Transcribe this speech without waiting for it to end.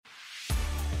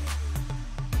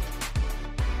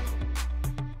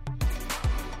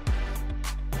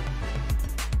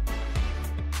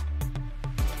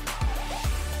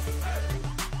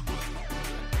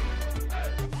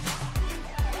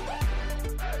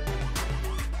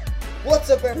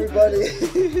What's up, everybody?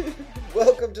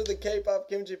 Welcome to the K-Pop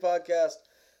Kimchi Podcast.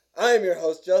 I am your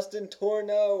host, Justin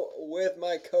Torno, with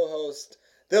my co-host,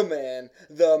 the man,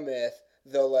 the myth,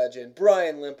 the legend,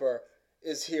 Brian Limper,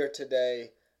 is here today.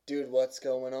 Dude, what's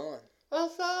going on?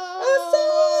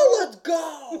 Let's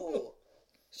go!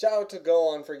 Shout out to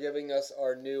Go On for giving us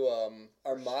our new,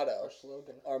 our motto. Our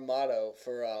slogan. Our motto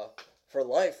for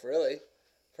life, really.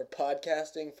 For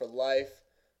podcasting, for life,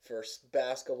 for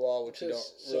basketball, which we don't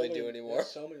really do anymore.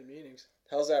 So many meanings.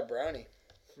 How's that brownie?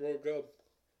 Real good.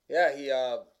 Yeah, he,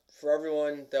 for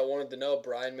everyone that wanted to know,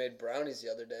 Brian made brownies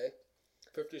the other day.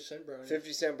 50-cent brownies.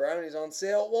 50-cent brownies on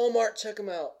sale at Walmart. Check them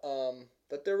out.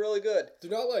 But they're really good. They're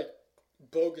not like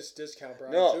bogus discount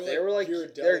brownies. No, they were like, they're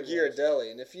Ghirardelli.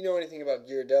 Ghirardelli. And if you know anything about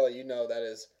Ghirardelli, you know that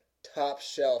is top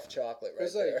shelf chocolate right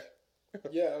there.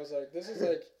 Yeah, I was like, this is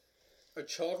like a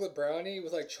chocolate brownie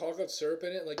with like chocolate syrup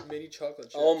in it, like mini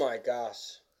chocolate chips. Oh my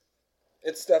gosh.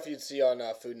 It's stuff you'd see on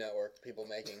Food Network, people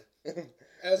making.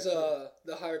 As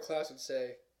the higher class would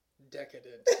say,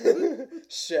 decadent.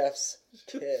 Chef's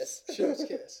kiss. Chef's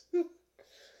kiss.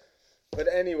 But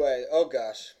anyway, oh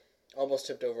gosh. Almost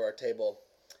tipped over our table.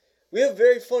 We have a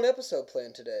very fun episode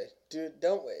planned today, dude,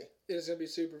 don't we? It is going to be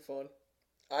super fun.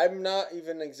 I'm not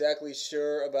even exactly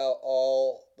sure about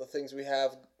all the things we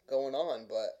have going on,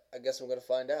 but I guess I'm going to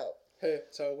find out. Hey,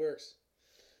 that's how it works.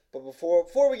 But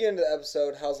before we get into the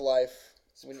episode, how's life?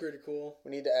 It's pretty cool.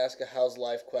 We need to ask a how's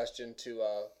life question to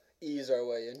ease our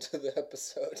way into the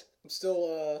episode. I'm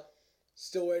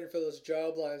still waiting for those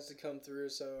job lines to come through,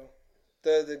 so...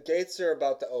 The gates are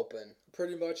about to open.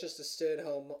 Pretty much just a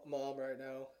stay-at-home mom right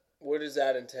now. What does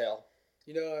that entail?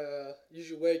 You know, I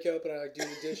usually wake up and I like do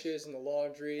the dishes and the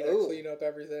laundry and I clean up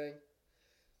everything.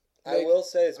 I will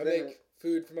say I make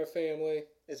food for my family.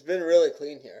 It's been really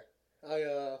clean here.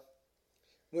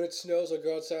 When it snows, I'll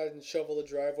go outside and shovel the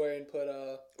driveway and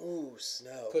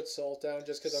snow. Put salt down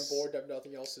just because I'm bored and have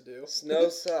nothing else to do. Snow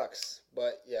sucks,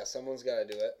 but yeah, someone's got to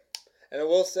do it. And I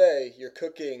will say, your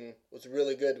cooking was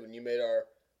really good when you made our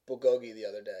bulgogi the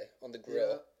other day on the grill.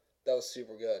 Yeah. That was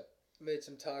super good. Made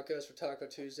some tacos for Taco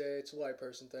Tuesday. It's a white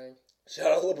person thing.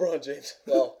 Shout out LeBron James.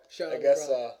 Well, Shout I out guess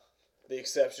LeBron. The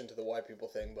exception to the white people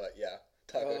thing, but yeah,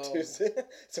 Taco Oh. Tuesday.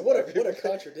 What a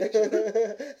contradiction.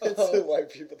 It's a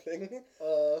white people thing.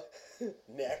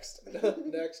 Next.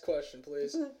 Next question,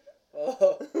 please.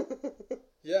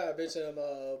 Yeah, I made some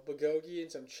bulgogi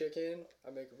and some chicken.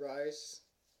 I make rice.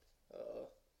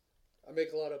 I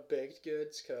make a lot of baked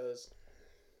goods because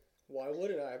why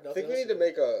wouldn't I? I think we need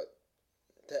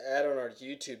to add on our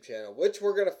YouTube channel, which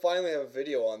we're gonna finally have a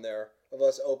video on there of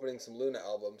us opening some Luna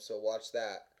albums. So watch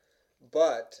that.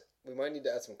 But we might need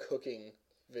to add some cooking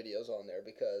videos on there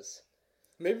because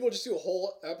maybe we'll just do a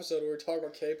whole episode where we talk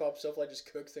about K-pop stuff, like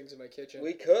just cook things in my kitchen.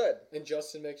 we could. And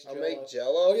Justin makes Jell-O. I'll make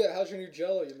Jell-O. Oh yeah, how's your new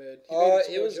Jell-O you made?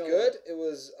 It was good. It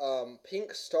was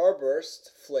pink Starburst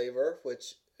flavor,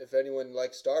 which if anyone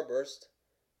likes Starburst,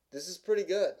 this is pretty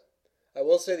good. I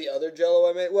will say the other Jell-O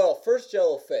I made, well, first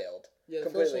Jell-O failed. Yeah, the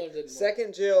completely. first one didn't work.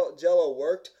 Second Jell-O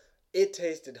worked. It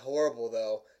tasted horrible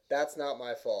though. That's not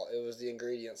my fault. It was the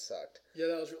ingredients sucked. Yeah,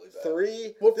 that was really bad.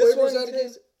 3. What this flavor was one that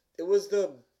again? It was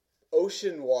the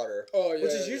ocean water. Oh yeah,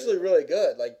 which is usually really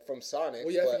good, like from Sonic.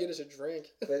 Well, you have to get us a drink.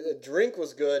 But the drink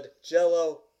was good.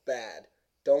 Jell-O bad.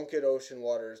 Don't get ocean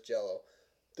water as Jell-O.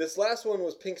 This last one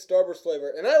was pink Starburst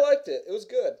flavor, and I liked it. It was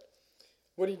good.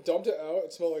 When he dumped it out,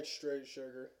 it smelled like straight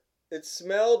sugar. It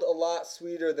smelled a lot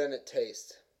sweeter than it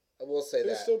tasted. I will say It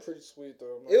that. was still pretty sweet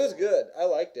though. It was good. I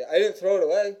liked it. I didn't throw it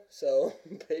away, so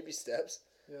baby steps.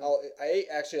 Yeah. I ate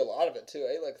actually a lot of it too.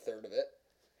 I ate like a third of it.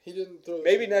 He didn't throw.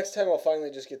 Maybe next time I'll finally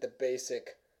just get the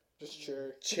basic Just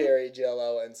cherry. cherry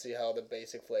Jell-O and see how the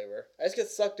basic flavor. I just get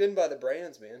sucked in by the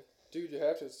brands, man. Dude, you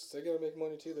have to. They gotta make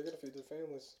money too. They gotta feed their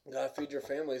families. Gotta feed your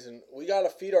families, and we gotta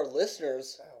feed our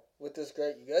listeners Ow. with this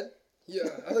great. You good? Yeah,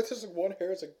 I like there's like one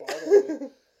hair. It's like bothering me.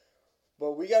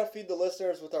 But we gotta feed the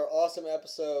listeners with our awesome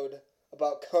episode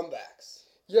about comebacks.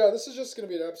 Yeah, this is just gonna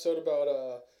be an episode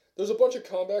about there's a bunch of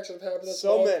comebacks that have happened this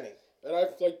So month, many. and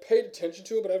I've like paid attention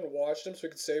to it, but I haven't watched them, so we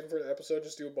could save them for the episode.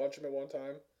 Just do a bunch of them at one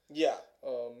time. Yeah.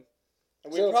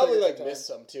 And we So it'll probably take like some missed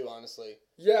some too, honestly.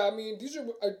 Yeah, I mean these are.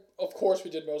 Of course,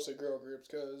 we did mostly girl groups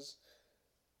because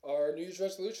our New Year's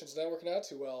resolution's not working out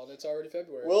too well, and it's already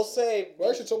February. We'll so. say. Well,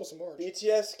 actually, it's almost March.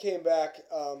 BTS came back.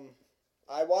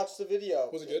 I watched the video.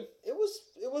 Was it good? It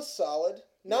was solid.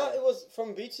 Not it was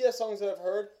from BTS songs that I've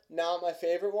heard. Not my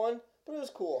favorite one, but it was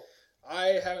cool.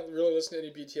 I haven't really listened to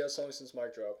any BTS songs since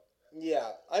Mic Drop.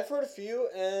 Yeah, I've heard a few,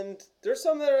 and there's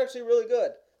some that are actually really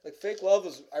good. Like Fake Love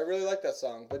was, I really like that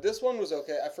song, but this one was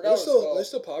okay. I forgot They're what it's called.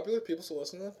 still popular. People still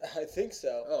listen to them. I think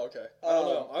so. Oh, okay. I don't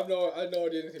know. I have no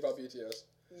idea anything about BTS.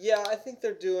 Yeah, I think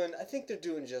they're doing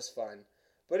just fine.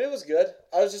 But it was good.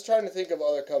 I was just trying to think of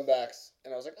other comebacks,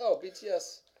 and I was like, oh,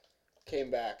 BTS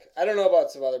came back. I don't know about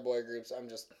some other boy groups. I'm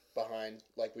just behind,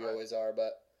 like we always are.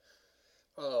 But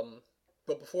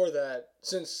before that,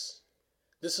 since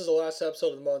this is the last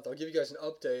episode of the month, I'll give you guys an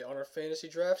update on our fantasy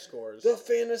draft scores. The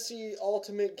fantasy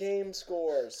ultimate game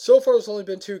scores. So far, there's only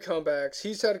been 2 comebacks.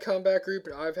 He's had a comeback group,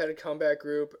 and I've had a comeback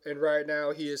group, and right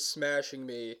now he is smashing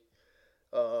me.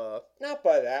 Not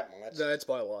by that much. That's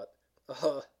by a lot.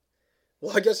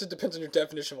 Well, I guess it depends on your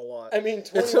definition of a lot. I mean,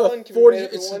 21 can be made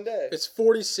up in one day. It's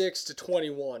 46 to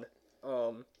 21.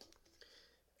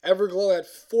 Everglow had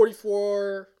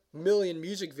 44 million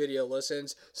music video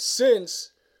listens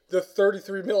since the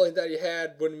 33 million that he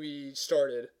had when we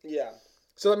started. Yeah.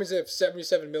 So that means they have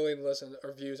 77 million listens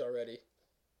or views already.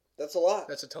 That's a lot.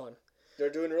 That's a ton.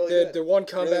 They're doing really good. They're one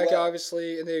comeback, really well.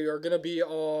 obviously, and they are going to be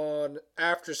on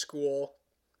After School,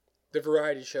 the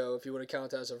variety show, if you want to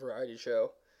count that as a variety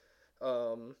show.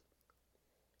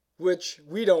 Which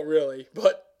we don't really,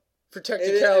 but for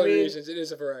technicality reasons, it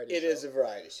is a variety show. It is a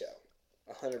variety show.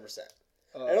 100%.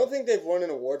 I don't think they've won an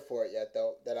award for it yet,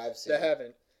 though, that I've seen. They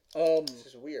haven't. It's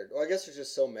just weird. Well, I guess there's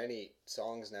just so many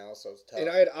songs now, so it's tough. And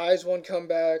I had Eyes One come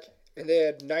back, and they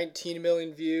had 19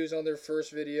 million views on their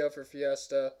first video for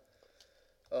Fiesta.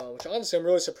 Which honestly, I'm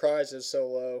really surprised is so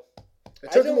low.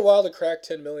 It took them a while to crack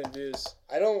 10 million views.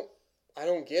 I don't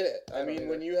get it. I mean,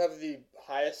 when you have the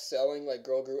highest selling like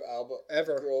girl group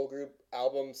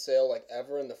album sale like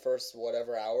ever in the first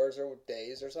whatever hours or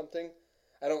days or something,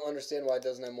 I don't understand why it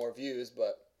doesn't have more views.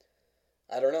 But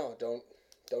I don't know.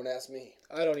 Don't ask me.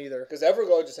 I don't either. Because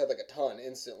Everglow just had like a ton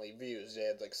instantly views. They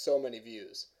had like so many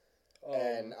views,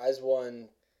 and Eyes One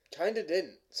kind of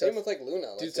didn't. Same with like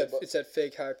Luna. Dude, it's that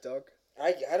fake hype, dog.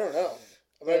 I don't know.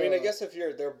 But I mean, I guess if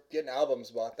they're getting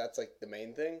albums bought, that's like the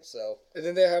main thing. So. And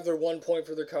then they have their 1 point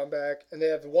for their comeback, and they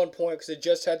have 1 point because they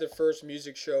just had their first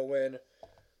music show win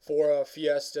for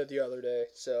Fiesta the other day.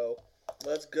 So.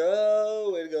 Let's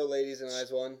go! Way to go, ladies and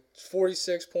Eyes One.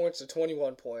 46 points to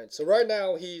 21 points. So right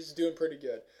now he's doing pretty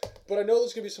good. But I know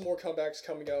there's gonna be some more comebacks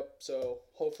coming up. So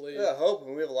hopefully. Yeah, I hope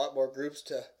we have a lot more groups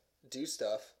to do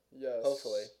stuff. Yes.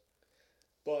 Hopefully.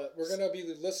 But we're gonna be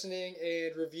listening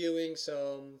and reviewing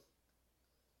some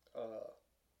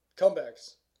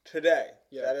comebacks today.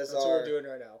 Yeah, that's what we're doing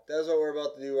right now. That's what we're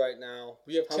about to do right now.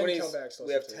 We have 10 comebacks.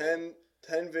 We have 10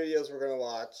 videos we're gonna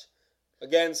watch.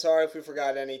 Again, sorry if we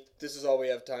forgot any. This is all we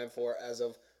have time for as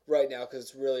of right now because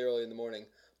it's really early in the morning.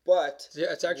 But yeah,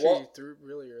 it's actually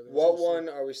really early. What one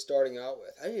are we starting out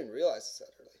with? I didn't even realize it's that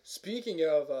early. Speaking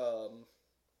of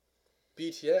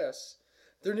BTS,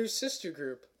 their new sister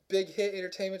group, Big Hit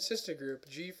Entertainment sister group,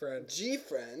 G-Friend.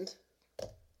 G-Friend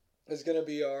is going to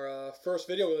be our first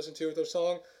video we listen to with their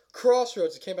song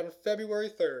Crossroads. It came out on February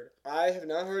 3rd. I have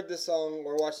not heard this song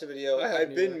or watched the video.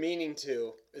 I've been meaning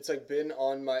to. It's like been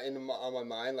on my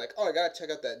mind. Like, oh, I gotta check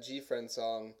out that G-Friend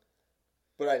song,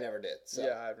 but I never did. So.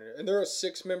 Yeah, I haven't. And they're a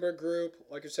 6-member group,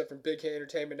 like I said, from Big Hit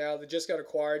Entertainment. Now they just got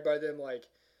acquired by them like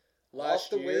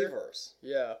last year. Off the waivers.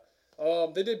 Yeah.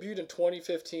 They debuted in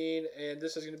 2015, and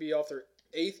this is going to be off their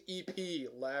 8th EP,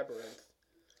 Labyrinth.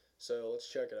 So let's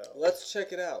check it out. Let's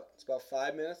check it out. It's about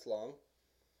 5 minutes long.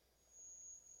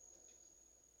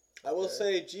 I will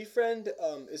say G-Friend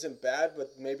isn't bad, but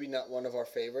maybe not one of our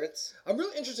favorites. I'm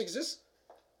really interested because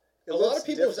a lot of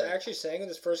people was actually saying when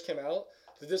this first came out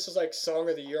that this was like song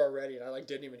of the year already, and I like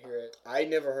didn't even hear it. I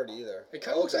never heard either. It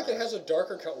kind of looks like it has a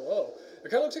darker It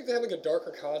kind of looks like they have like a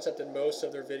darker concept than most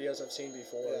of their videos I've seen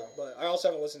before. Yeah. But I also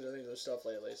haven't listened to any of their stuff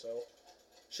lately, so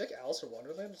check Alice in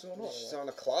Wonderland. What's going on? She's on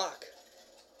a clock.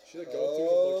 She like go through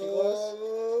the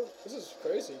looking glass. This is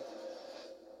crazy.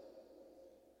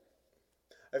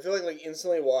 I feel like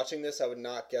instantly watching this, I would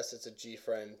not guess it's a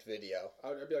G-Friend video.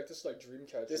 I'd be like, this is like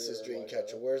Dreamcatcher. This is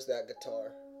Dreamcatcher. Like, where's that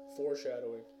guitar?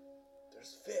 Foreshadowing.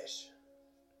 There's fish.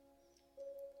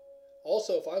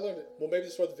 Also, if I learned, maybe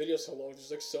this is why the video's so long. There's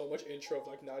like so much intro of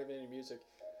like not even any music.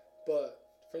 But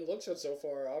from the looks of it so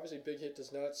far, obviously Big Hit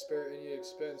does not spare any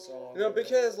expense on. Big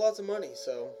Hit has lots of money,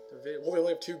 so. Well, they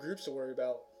only have 2 groups to worry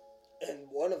about. And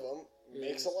one of them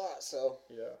makes a lot, so.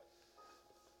 Yeah.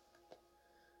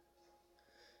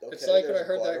 Okay, it's like when I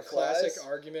heard that classic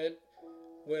argument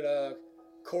when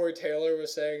Corey Taylor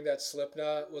was saying that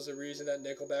Slipknot was the reason that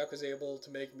Nickelback was able to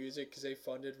make music because they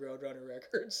funded Roadrunner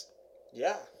Records.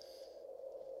 Yeah.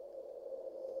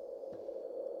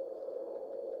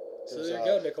 So there you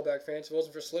go, Nickelback fans. If it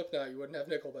wasn't for Slipknot, you wouldn't have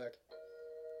Nickelback.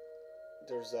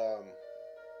 There's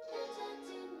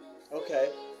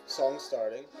Okay. Song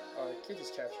starting. Alright, get these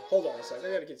captions. Hold on a second.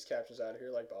 I gotta get these captions out of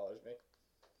here. Like, bothers me.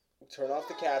 Turn off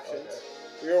the captions.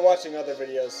 Okay. We were watching other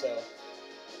videos, so.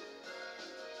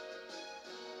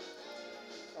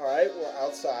 Alright, we're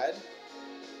outside.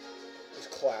 There's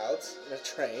clouds and a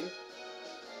train.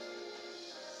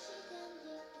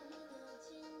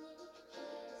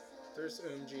 There's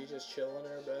Eunji just chilling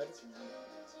in her bed.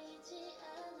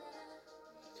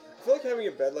 I feel like having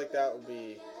a bed like that would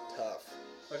be tough.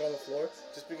 Like on the floor?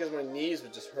 Just because my knees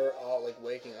would just hurt all like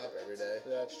waking up every day.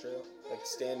 Yeah, that's true. Like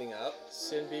standing up.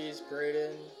 Sinbi's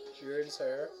braiding Jurin's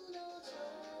hair.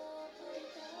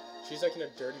 She's like in a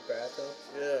dirty bathtub.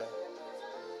 Yeah.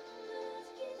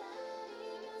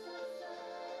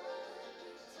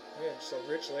 Man, she's a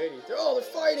rich lady. They're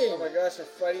fighting! Oh my gosh, they're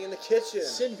fighting in the kitchen.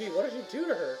 Sinbi, what did you do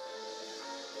to her?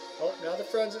 Oh, now they're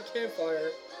friends at the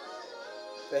campfire.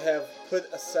 They have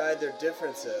put aside their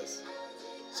differences.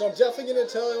 So I'm definitely going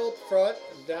to tell you up front,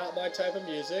 not my type of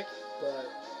music, but...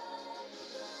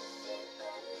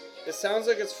 It sounds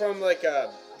like it's from like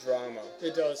a drama.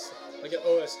 It does. Like an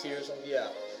OST or something. Yeah.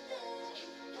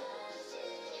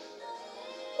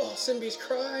 Oh, Sinbi's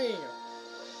crying!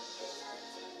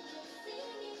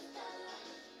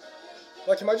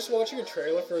 Like, am I just watching a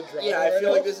trailer for a drama? Yeah, I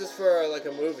feel like this is for like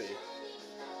a movie.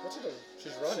 What's it doing?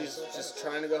 She's running. She's just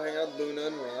trying to go hang out with Luna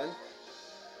and run.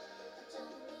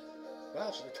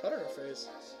 Wow, she's a cut on her face.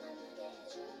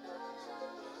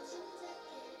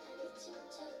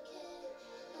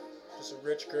 Just a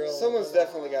rich girl. Someone's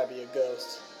definitely got to be a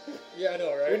ghost. Yeah, I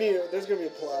know, right? There's gonna be a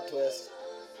plot twist.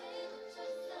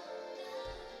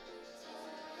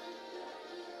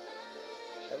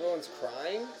 Everyone's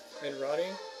crying and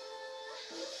running.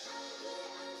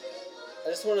 I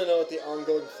just want to know what the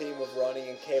ongoing theme of running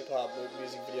in K-pop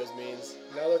music videos means.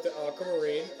 Now that the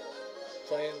Aquamarine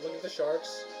playing, look at the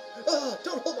sharks. Ah,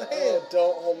 don't hold my hand! Oh,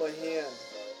 don't hold my hand.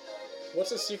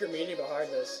 What's the secret meaning behind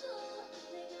this?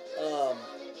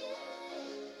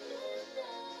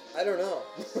 I don't know.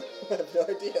 I have no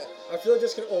idea. I feel like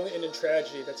this can only end in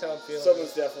tragedy. That's how I'm feeling.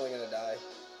 Someone's definitely gonna die.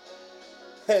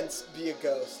 Hence, be a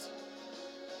ghost.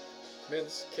 Man,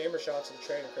 this camera shots of the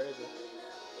train are crazy.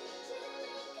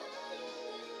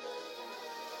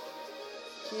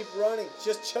 Keep running.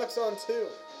 Just Chuck's on too.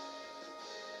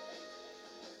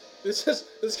 This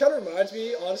kind of reminds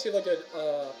me, honestly, like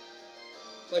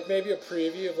like maybe a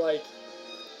preview of like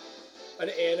an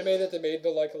anime that they made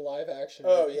into like a live action.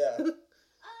 Oh movie. yeah.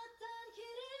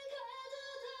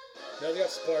 Now they got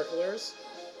sparklers.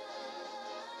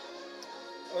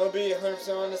 I'm gonna be 100%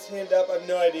 honest, hand up. I have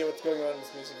no idea what's going on in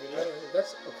this music video.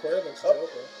 That's Aquarium looks Oh, dope.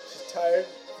 she's tired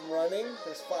from running.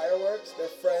 There's fireworks. They're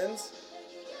friends.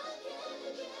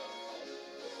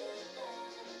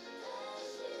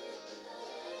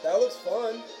 That looks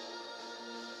fun.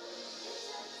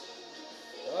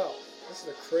 Wow, this is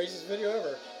the craziest video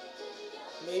ever.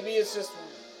 Maybe it's just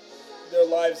their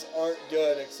lives aren't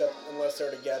good except unless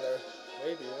they're together.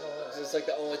 Maybe, I don't know. It's like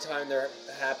the only time they're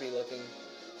happy looking.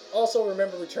 Also,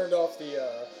 remember we turned off the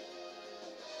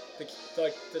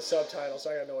subtitles, so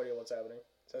I got no idea what's happening.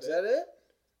 Is that it?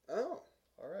 Oh.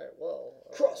 Alright, well.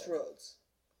 Crossroads.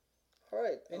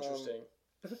 Alright. Interesting.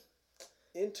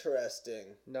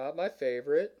 Interesting. Not my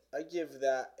favorite. I give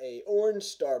that a orange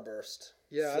starburst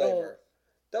Yeah, flavor. I don't...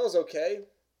 That was okay.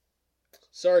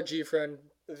 Sorry, G-Friend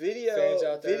fans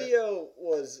out there. Video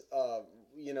was,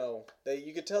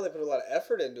 you could tell they put a lot of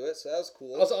effort into it, so that was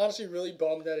cool. I was honestly really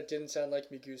bummed that it didn't sound like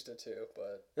Me Gusta too,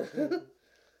 but...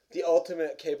 The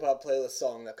ultimate K-pop playlist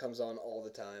song that comes on all the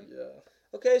time. Yeah.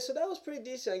 Okay, so that was pretty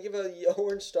decent. I give it a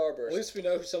orange starburst. At least we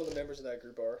know who some of the members of that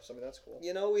group are, so I mean, that's cool.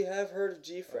 You know, we have heard of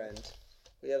G-Friend.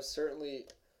 We have certainly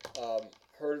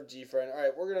heard of G-Friend. All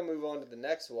right, we're going to move on to the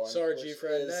next one. Sorry,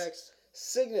 G-Friend, next.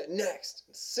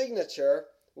 Signature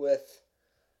with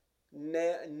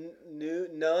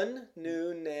Nanu Nana.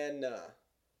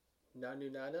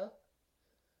 Nanu Nana?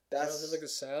 That's like the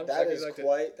sound. That is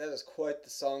quite the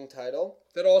song title.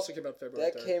 That also came out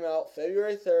February 3rd. That came out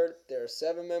February 3rd. They're a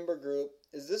 7-member group.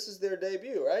 This is their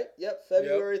debut, right? Yep,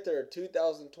 February 3rd,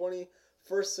 2020.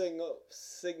 First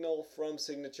signal from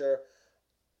Signature.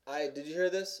 Did you hear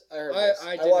this? I heard this.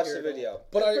 I watched the video.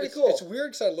 But pretty cool. It's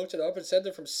weird because I looked it up and said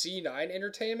they're from C9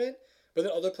 Entertainment, but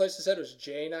then other places said it was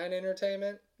J9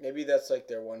 Entertainment. Maybe that's like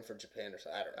their one for Japan or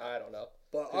something. I don't know.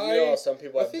 But some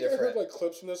people have different. I heard like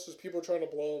clips from this because people are trying to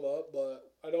blow them up,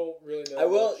 but I don't really know. I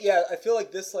will. Yeah, I feel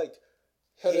like this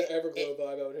has an Everglow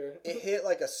vibe out here. It hit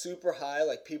like a super high,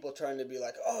 like people trying to be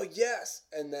like, "Oh yes,"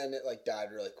 and then it like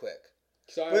died really quick.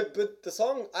 But the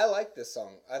song, I like this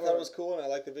song. I thought it was cool and I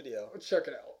liked the video. Let's check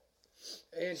it out.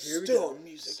 And here Stone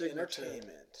Music Signature.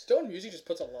 Entertainment. Stone Music just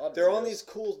puts a lot of They're on videos. these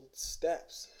cool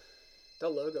steps. That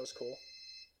logo's cool.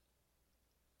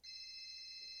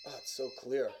 Oh, it's so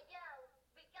clear.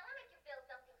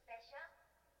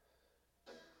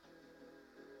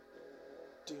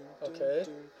 Okay.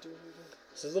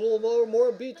 It's a little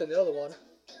more upbeat than the other one.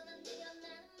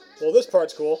 Well, this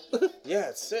part's cool. Yeah,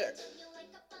 it's sick.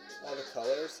 All the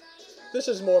colors. This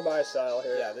is more my style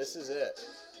here. Yeah, this is it.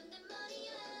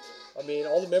 I mean,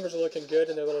 all the members are looking good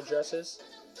in their little dresses.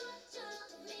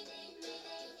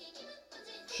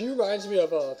 She reminds me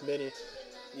of Minnie.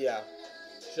 Yeah,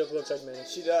 She looks like Minnie.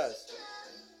 she does.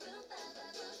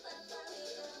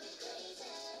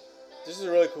 This is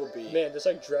a really cool beat. Man, this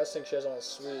like dress thing she has on is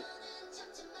sweet.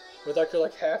 With like her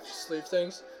like half sleeve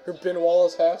things. Her Ben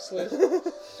Wallace half sleeve.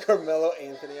 Carmelo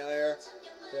Anthony out here.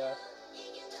 Yeah.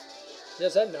 Yeah,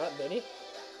 is that not Minnie?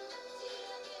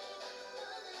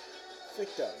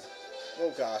 Victim.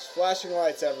 Oh gosh, flashing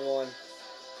lights, everyone.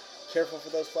 Careful for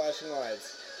those flashing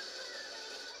lights.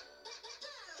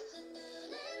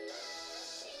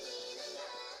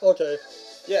 Okay.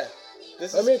 Yeah,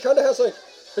 this is. I mean, it kind of has like,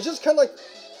 it's just kind of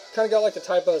got like the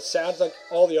type of sounds like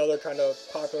all the other kind of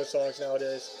popular songs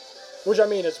nowadays. Which I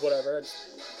mean, it's whatever. It's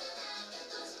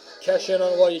cash in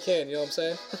on it while you can. You know what I'm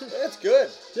saying? Yeah, it's good.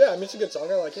 Yeah, I mean, it's a good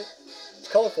song. I like it.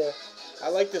 It's colorful. I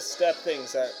like the step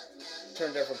things that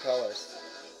turn different colors.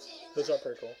 Those are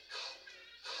pretty cool.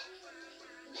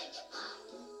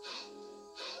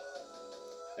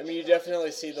 I mean, you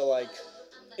definitely see the like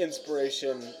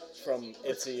inspiration from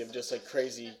ITZY of just like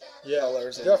crazy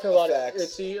colors and definitely a lot of effects.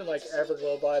 ITZY and like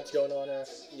Everglow vibes going on there.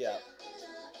 Yeah.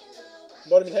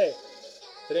 But I mean, hey,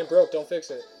 if it ain't broke, don't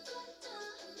fix it.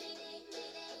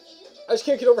 I just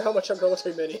can't get over how much that girl looks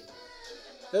like Minnie.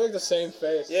 They have like the same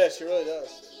face. Yeah, she really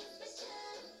does.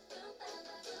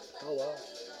 Oh wow.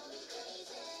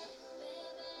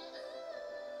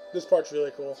 This part's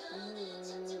really cool.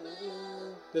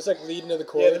 This like leading to the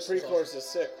chorus. Yeah, the pre-chorus is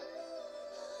sick.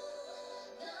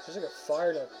 It's just like a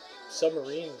fire in a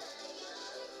submarine.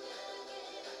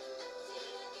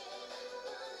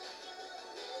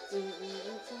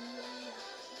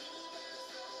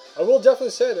 I will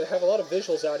definitely say they have a lot of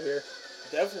visuals out here.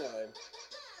 Definitely.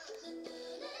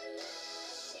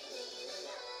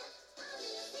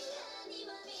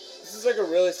 This is like a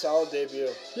really solid debut.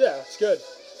 Yeah, it's good.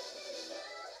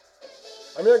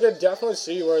 I mean, I could definitely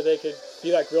see where they could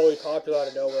be like really popular out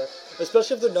of nowhere,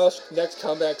 especially if their next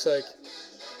comeback's like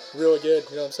really good.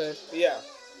 You know what I'm saying? Yeah.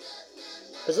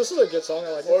 Because this is a good song. I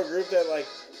like Or it. a group that like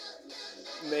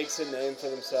makes a name for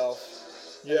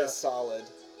themselves. And Yeah. is solid.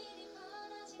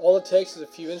 All it takes is a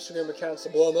few Instagram accounts to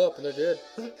blow them up, and they're good.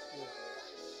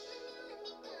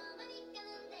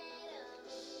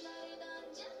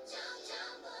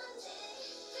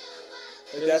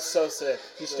 Like, that's so sick.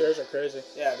 These stairs are crazy.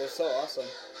 Yeah, they're so awesome.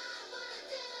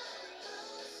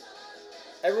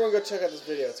 Everyone go check out this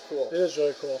video. It's cool. It is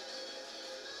really cool.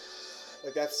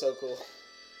 Like, that's so cool.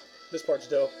 This part's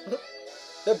dope.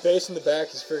 That bass in the back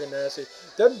is freaking nasty.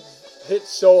 That hits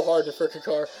so hard in a freaking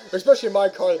car, especially in my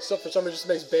car. That stuff for some reason just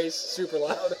makes bass super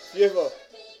loud. If you have a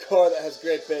car that has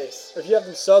great bass, If you have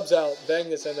them subs out, bang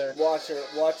this in there. watch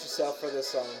yourself for this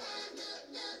song.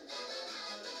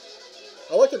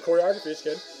 I like the choreography. It's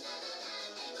good.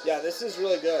 Yeah, this is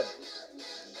really good.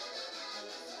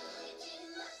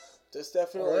 This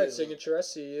definitely. All right, is- signature. I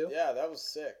see you. Yeah, that was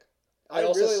sick. I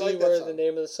also really see like that where song. the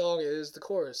name of the song is the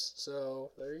chorus.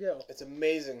 So there you go. It's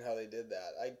amazing how they did that.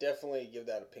 I definitely give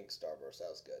that a pink starburst. That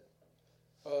was good.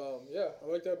 Yeah,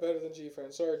 I like that better than G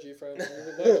Friends. Sorry, G Friends.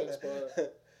 You're the legends,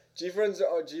 but G-Friends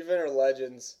are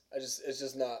legends. It's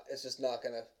just not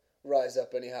gonna rise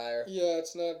up any higher. yeah,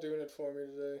 it's not doing it for me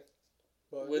today.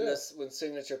 But When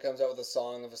Signature comes out with a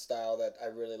song of a style that I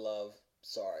really love,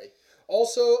 sorry.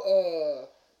 Also,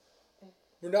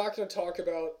 we're not going to talk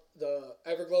about the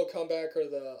Everglow comeback or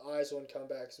the Eyes One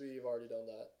comeback because we've already done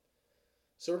that.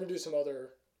 So we're going to do some other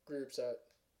groups that.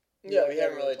 Yeah, we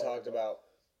haven't really talked about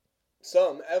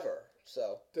some ever.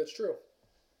 So That's true.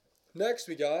 Next,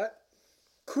 we got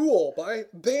Cool by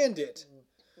Bandit,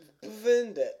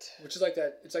 Vendit. which is like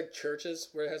that. It's like churches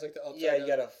where it has like the upside Yeah, you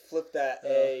down. gotta flip that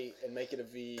A and make it a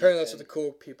V. Apparently, that's what and the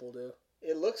cool people do.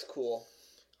 It looks cool.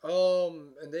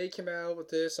 And they came out with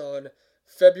this on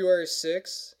February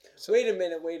 6th. Wait a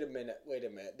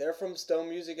minute. They're from Stone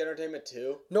Music Entertainment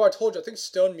too. No, I told you. I think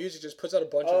Stone Music just puts out a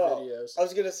bunch of videos. I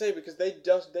was gonna say because they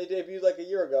debuted like a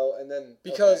year ago and then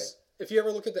Because if you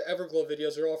ever look at the Everglow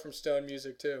videos, they're all from Stone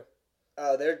Music too.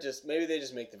 maybe they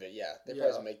just make the video. Yeah, they probably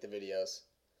just make the videos.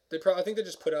 I think they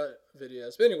just put out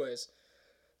videos. But anyways,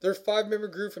 they're a 5-member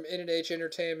group from N&H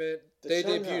Entertainment. The They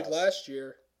Chunhas. debuted last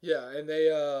year. Yeah, and they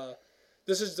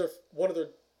this is one of their.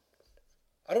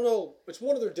 I don't know. It's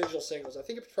one of their digital singles. I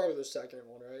think it's probably their second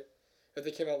one, right? If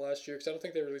they came out last year, because I don't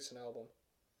think they released an album.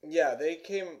 Yeah,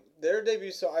 their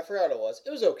debut song. I forgot what it was.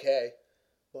 It was okay.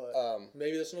 But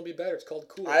maybe this one will be better. It's called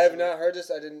Cool. I have not heard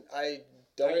this. I haven't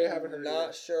heard it not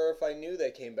either. sure if I knew they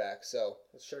came back. So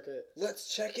Let's check it.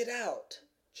 let's check it out.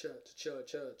 Check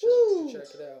Woo!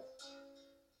 it out.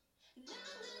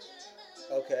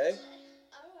 Okay.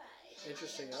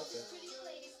 Interesting outfit.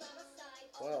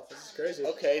 Wow, this is crazy.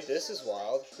 Okay, this is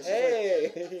wild. This is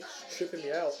Hey, Tripping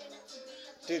me out.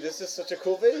 dude, this is such a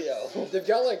cool video. They've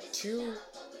got like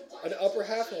an upper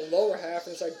half and a lower half,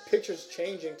 and it's like pictures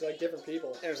changing to like different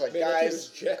people. And there's like Man, that kid guys, was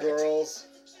jacked. girls,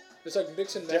 It's like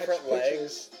mix and match different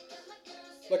pictures. legs.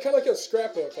 Like kind of like a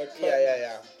scrapbook. Like cut.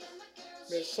 Yeah.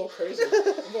 Man, it's so crazy.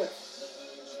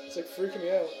 It's like freaking me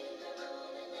out.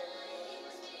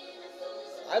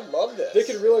 I love this. They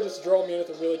could really just draw me in with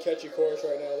a really catchy chorus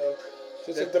right now, though.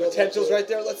 So it's The like building up potential's to it. right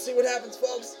there. Let's see what happens,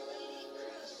 folks.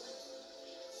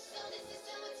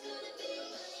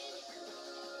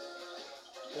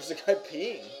 There's a guy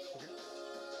peeing.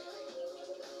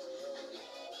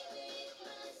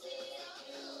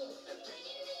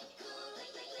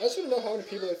 I just want to know how many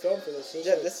people they filmed for this. It's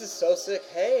Yeah, like- this is so sick.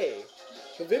 Hey,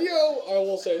 the video, I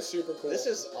will say, is super cool. this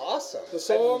is awesome. The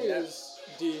song I've nev- is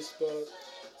decent, but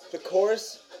The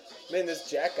chorus, man, there's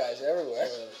jack guys everywhere.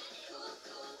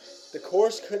 The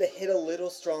chorus could have hit a little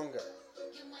stronger.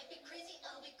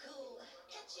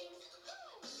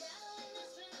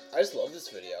 I just love this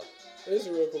video. it is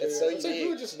a really cool It's video. so It's like unique.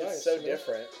 really just nice. It's so you know?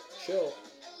 different. Chill.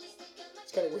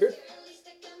 It's kind of weird.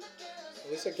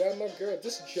 At least I got my girl.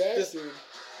 This Jack This- dude.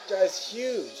 Guy's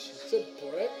huge. Is it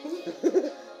Brett?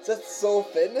 Is that Soul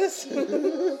Fitness?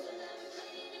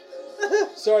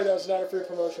 Sorry, that was not a free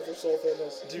promotion for Soul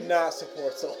Fitness. Do not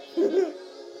support Soul.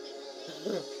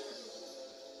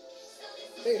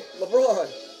 Hey, LeBron.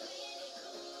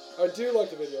 I do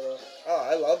like the video though. Oh,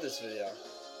 I love this video.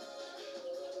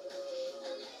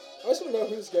 I just want to know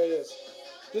who this guy is.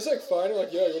 Just like find him,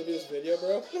 like, yo, you want to be in this video,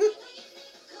 bro?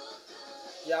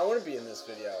 Yeah, I want to be in this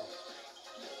video.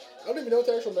 I don't even know what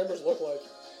the actual members look like.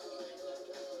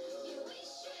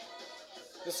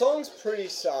 The song's pretty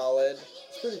solid.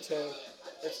 It's pretty tame.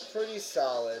 It's pretty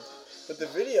solid, but the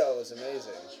video is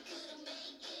amazing.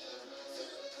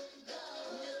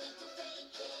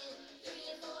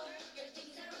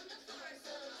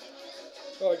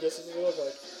 Oh, I guess this is what they look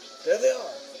like. There they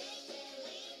are.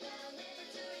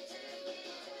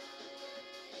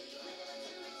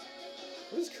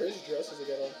 What these crazy dresses they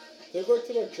got on? They look like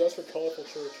they're like dressed for colorful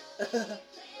church.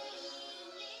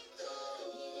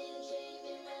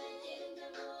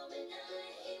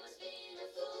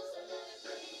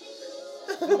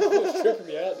 It's tripping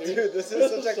me out, dude. Dude, this is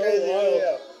such a So crazy wild.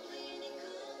 video.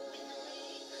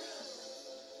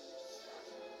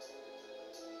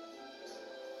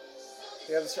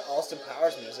 You have this Austin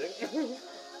Powers music.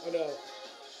 I know.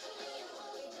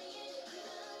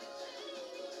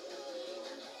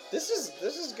 This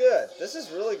is good. This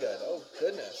is really good. Oh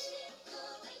goodness.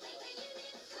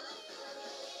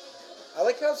 I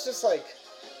like how it's just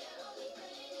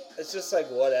like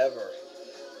whatever.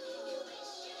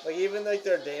 Like even like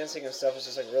their dancing and stuff is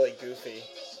just like really goofy.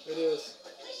 It is.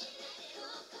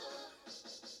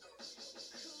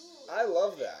 I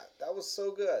love that. That was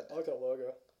so good. I like that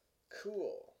logo.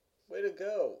 Cool. Way to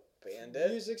go,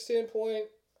 Bandit. Music standpoint,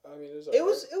 I mean, It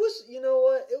was you know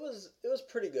what? It was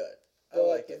pretty good. I But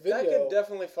like the it. That video- could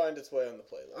definitely find its way on the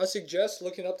playlist. I suggest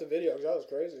looking up the video because that was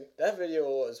crazy. That video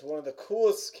was one of the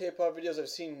coolest K-pop videos I've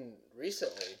seen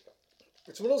recently.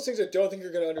 It's one of those things I don't think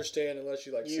you're gonna understand unless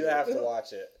you like. see You it. have to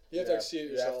watch it. You have to, like, see it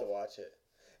You have yourself. to watch it.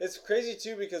 It's crazy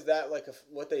too because that like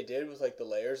what they did with like the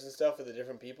layers and stuff with the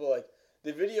different people. Like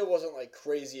the video wasn't like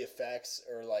crazy effects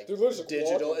or like They're literally just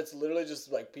digital. walking. It's literally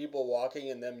just like people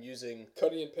walking and them using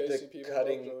Cutting and the pasting people.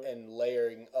 cutting over. and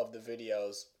layering of the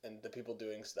videos and the people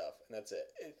doing stuff, and that's it.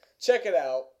 Check it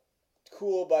out.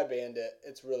 Cool by Bandit.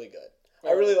 It's really good.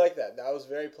 I really like that. I was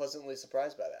very pleasantly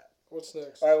surprised by that. What's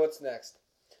next? All right, what's next?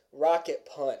 Rocket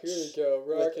Punch. Here we go.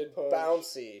 Rocket with Punch.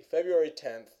 Bouncy, February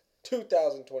 10th,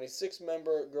 2026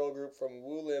 member girl group from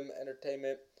Woolim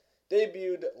Entertainment.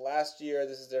 Debuted last year.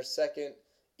 This is their second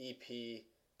EP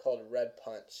called Red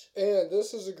Punch. And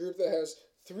this is a group that has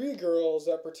 3 girls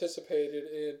that participated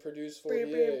in Produce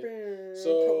 48.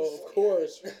 So, of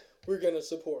course, we're going to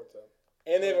support them.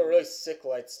 And they have a really sick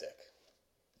light stick.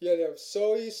 Yeah, they have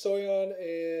Soyeon,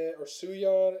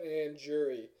 and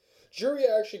Jury. Jury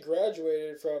actually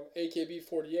graduated from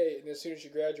AKB48, and as soon as she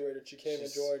graduated, she came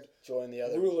and joined the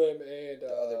other Rulim and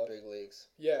the other big leagues.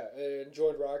 Yeah, and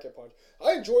joined Rocket Punch.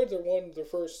 I enjoyed their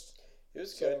first. It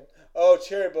was song. good. Oh,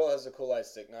 Cherry Bullet has a cool light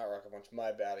stick, not Rocket Punch.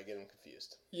 My bad, I get them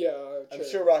confused. Yeah, I'm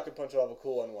sure Rocket Punch will have a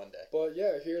cool one day. But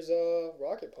yeah, here's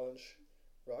Rocket Punch.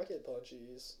 Rocket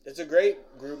Punchies. It's a great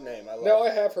group name. I love. No, I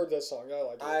have heard this song. I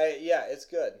like it. Yeah, it's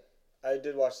good. I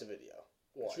did watch the video.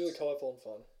 It's really colorful and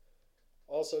fun.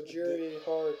 Also, Jury,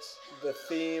 Hearts. The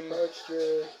theme. Hearts,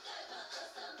 Jury.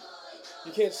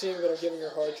 You can't see me, but I'm giving her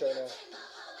hearts right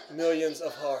now. Millions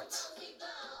of hearts.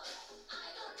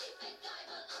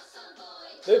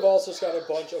 They've also got a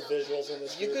bunch of visuals in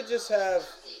this. You could just have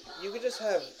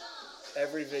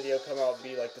every video come out and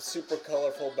be like the super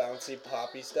colorful, bouncy,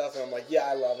 poppy stuff, and I'm like, yeah,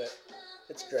 I love it.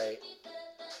 It's great.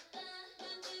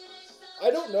 I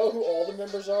don't know who all the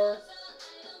members are,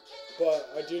 but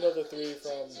I do know the three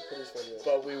from Produce 48.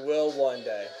 But we will one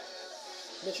day.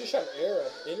 Man, she's got an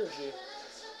energy.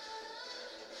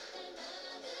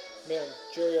 Man,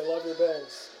 Jerry, I love your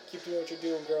bangs. Keep doing what you're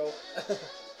doing, girl.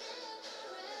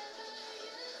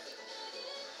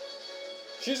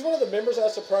 She's one of the members I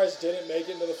was surprised didn't make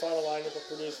it into the final lineup of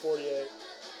Produce 48.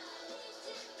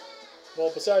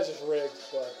 Well, besides just rigged,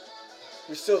 but...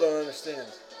 We still don't understand.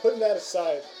 Putting that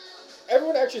aside,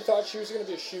 everyone actually thought she was going to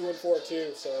be a shoo-in for it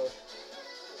too, so...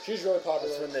 She's really popular.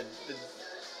 That's when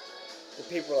the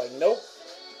people are like, nope,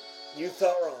 you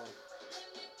thought wrong.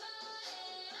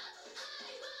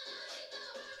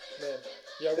 Man.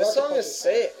 Yeah, this song is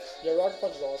sick. Yeah, Rocket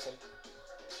Punch is awesome.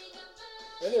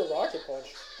 And they're Rocket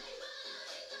Punch.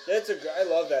 I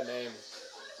love that name.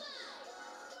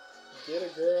 Get a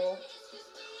girl.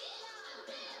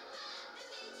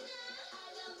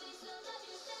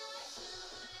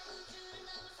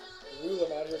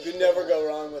 Rulim out here. You never go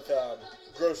wrong with a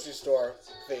grocery store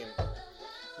theme.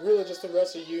 Really, just the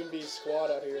rest of UMB's squad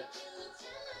out here.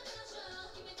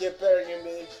 Get better,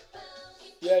 UMB.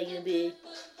 Yeah, UMB.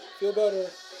 Feel better.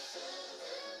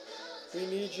 We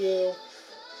need you.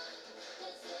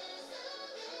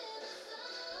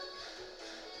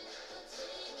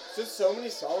 Just so many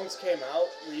songs came out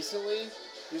recently,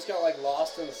 you just got like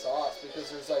lost in the sauce because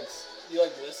there's like you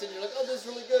like listen, you're like, oh, this is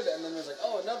really good, and then there's like,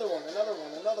 oh, another one.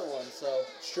 So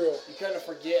It's true. you kind of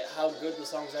forget how good the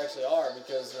songs actually are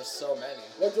because there's so many.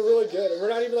 Like, they're really good. And we're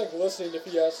not even like listening to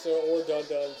Fiesta or Dun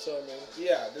Dun, so I mean.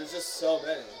 Yeah, there's just so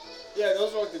many. Yeah,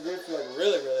 those are like the groups we like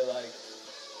really like.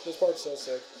 This part's so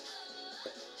sick.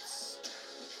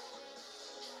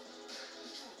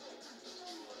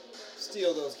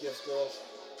 Steal those gifts, girls.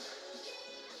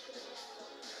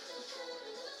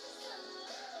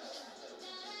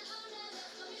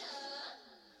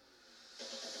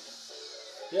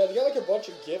 Yeah, they got like a bunch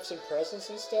of gifts and presents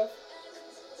and stuff.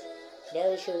 Not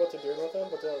really sure what to do with them,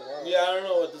 but they're like, wow. Yeah, I don't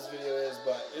know what this video is,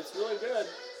 but it's really good.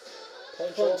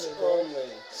 Punch Punch only, bro. only.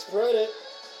 Spread it.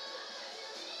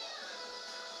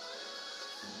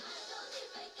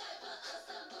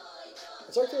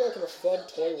 It's like they're like in a fun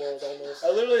toy world almost.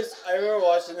 I remember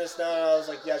watching this now and I was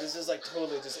like, yeah, this is like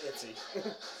totally just Itzy.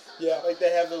 Yeah. Like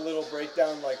they have the little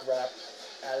breakdown like rap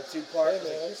attitude part. Hey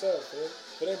man, like I said,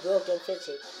 if it ain't broke, don't fix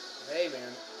it. Hey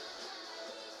man.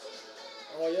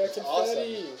 Oh yeah, confetti.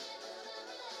 Awesome.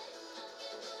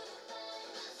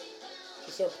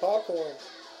 She's some popcorn.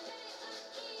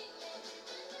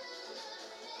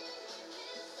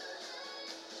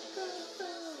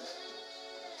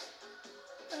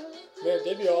 Man,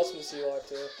 they'd be awesome to see live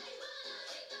too.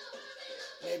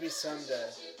 Maybe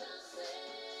someday.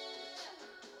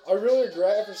 I really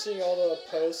regret after seeing all the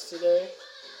posts today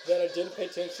that I didn't pay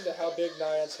attention to how big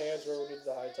Nyan's hands were when he did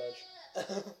the high touch.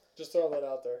 Just throwing that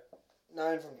out there.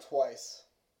 9 from twice.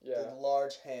 Yeah. With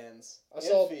large hands. I and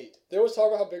saw feet. They always talk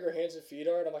about how big her hands and feet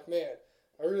are, and I'm like, man,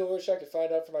 I really wish I could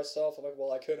find out for myself. I'm like,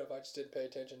 well, I could have. I just didn't pay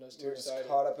attention. I was too You're just excited.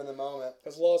 caught up in the moment. I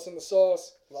was lost in the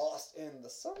sauce. Lost in the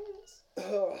songs.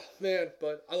 Oh, man,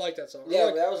 but I like that song.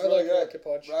 Yeah, that was really good. Rocket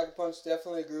Punch. Rocket Punch,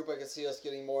 definitely a group I could see us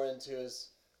getting more into as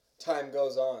time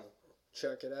goes on.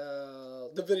 Check it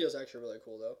out. The video's actually really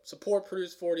cool, though. Support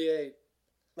Produce 48.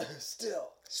 Still.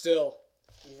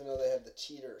 Even though they have the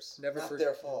cheaters. Not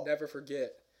their fault. Never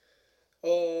forget.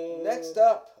 Next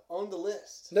up on the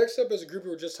list. Next up is a group we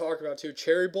were just talking about, too.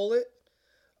 Cherry Bullet.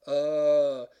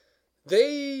 What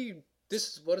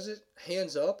is it?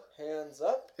 Hands Up. Hands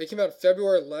Up. It came out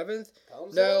February 11th.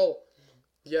 Thumbs up.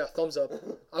 Yeah, thumbs up.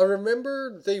 I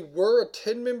remember they were a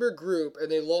 10-member group,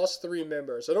 and they lost 3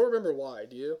 members. I don't remember why.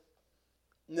 Do you?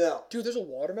 No. Dude, there's a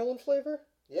watermelon flavor?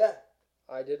 Yeah.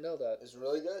 I didn't know that. It's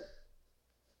really good.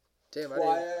 Damn,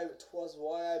 Twas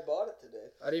why I bought it today.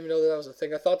 I didn't even know that was a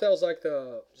thing. I thought that was like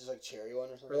just like cherry one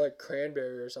or something. Or like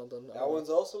cranberry or something. That one's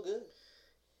also good.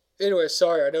 Anyway,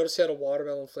 sorry, I noticed he had a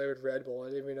watermelon flavored Red Bull. I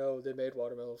didn't even know they made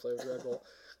watermelon flavored Red Bull.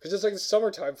 Because it's like the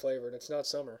summertime flavor and it's not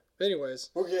summer. Anyways.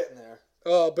 We're getting there.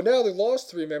 But now they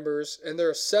lost 3 members and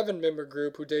they're a 7-member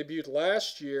group who debuted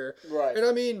last year. Right. And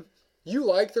I mean, you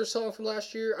like their song from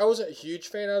last year. I wasn't a huge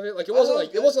fan of it. Like it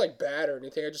wasn't like bad or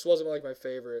anything. It just wasn't like my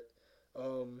favorite.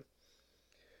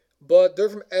 But they're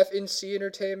from FNC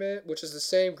Entertainment, which is the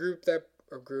same the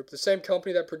same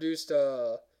company that produced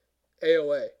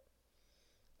AOA.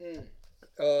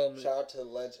 Shout out to the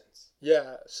Legends.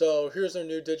 Yeah, so here's their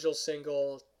new digital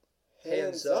single,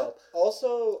 Hands Up.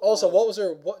 Also, what was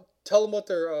tell them what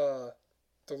their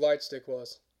light stick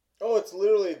was. Oh, it's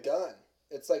literally a gun.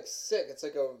 It's like sick. It's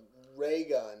like a ray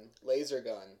gun, laser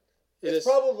gun. It's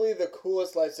probably the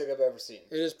coolest light stick I've ever seen.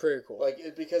 It is pretty cool.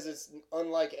 Because it's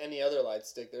unlike any other light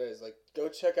stick there is. Like, go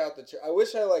check out I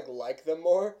wish I like them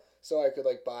more so I could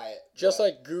buy it. Just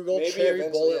Google Cherry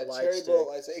Bullet light stick. Bullet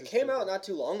light stick. It came out not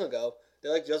too long ago.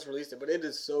 They just released it, but it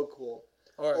is so cool.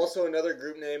 All right. Also, another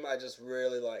group name I just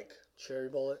really like. Cherry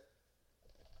Bullet.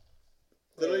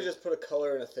 Literally just put a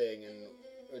color in a thing and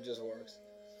it just works.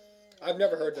 I've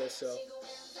never heard this, so.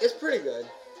 It's pretty good.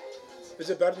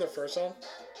 Is it better than the first song?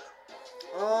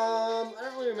 I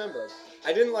don't really remember.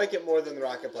 I didn't like it more than the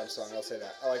Rocket Punch song, I'll say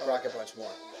that. I like Rocket Punch more.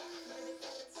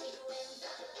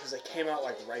 Because they came out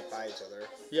right by each other.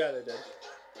 Yeah, they did.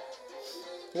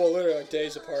 Well, literally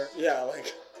days apart. Yeah,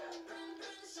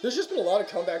 There's just been a lot of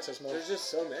comebacks this month. There's just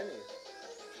so many.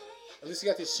 At least they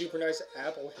got these super nice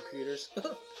Apple computers.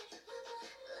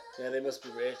 Yeah, they must be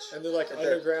rich. And they're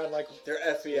underground, They're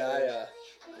FBI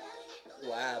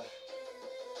lab.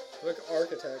 They're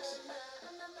architects.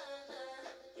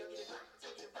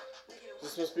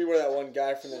 This must be where that one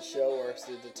guy from the show works,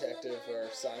 the detective or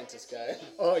scientist guy.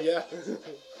 Oh, yeah.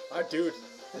 Dude.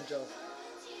 I'm John.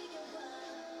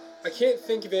 I can't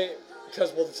think of it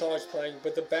because the song's playing,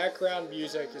 but the background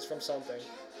music is from something.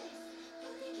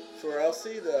 For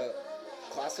Elsie, the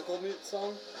classical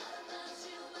song?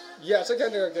 Yeah, it's kind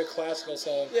of like a classical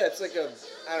song. Yeah, it's like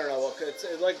I don't know, it's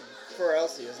like For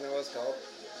Elsie, isn't that what it's called?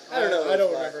 I don't know. I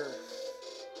don't remember.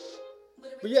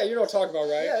 But yeah, you know what I'm talking about,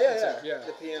 right? Yeah.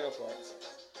 The piano part.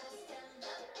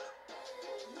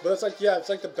 But it's it's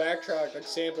the backtrack,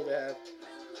 sample they have.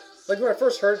 When I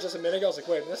first heard it just a minute ago, I was like,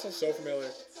 wait, this sounds so familiar.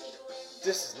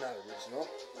 This is not original.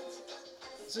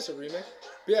 Is this a remake?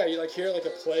 But yeah, you hear a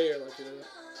play or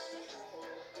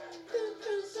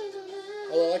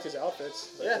Although I like his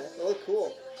outfits. Yeah, they look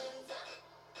cool.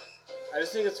 I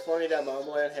just think it's funny that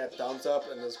Momoland had Thumbs Up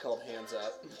and it was called Hands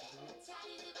Up.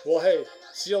 Well, hey,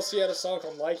 CLC had a song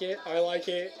called Like It, I Like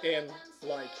It, and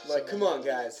come on,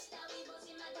 guys.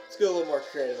 Let's get a little more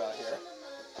creative out here.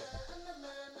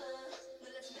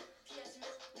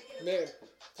 Man,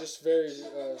 just very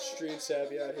street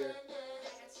savvy out here.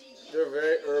 They're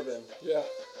very urban. Yeah.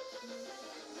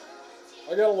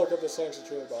 I gotta look up the songs that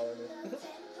really bother me.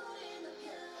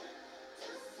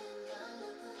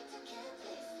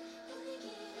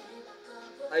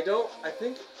 I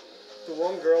think the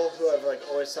one girl who I've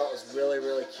always thought was really,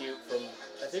 really cute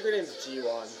I think her name's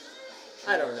G1.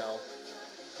 I don't know.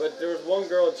 But there was one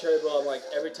girl in Cherry Bullet,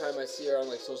 every time I see her on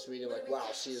social media, I'm like, wow,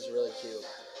 she is really cute.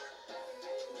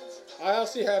 I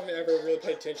honestly haven't ever really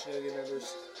paid attention to any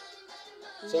members.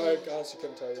 So I honestly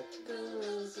couldn't tell you.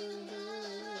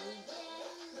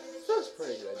 Sounds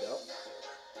pretty good, though.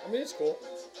 I mean, it's cool.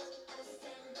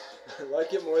 I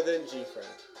like it more than G-Friend.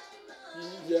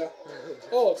 Yeah.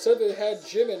 Oh, it said they had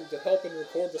Jimin to help and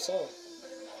record the song.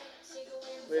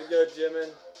 Way to go, Jimin.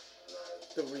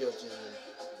 The real Jimin.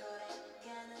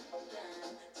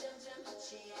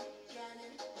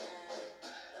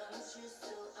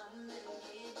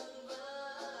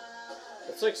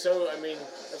 It's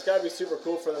it's gotta be super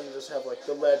cool for them to just have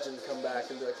the legend come back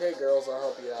and be like, hey girls, I'll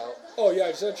help you out. Oh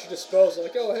yeah, just let you dispose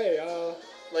oh hey,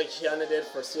 like Hyuna did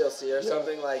for CLC or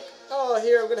something, oh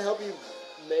here, I'm gonna help you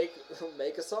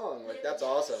make a song. That's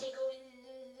awesome.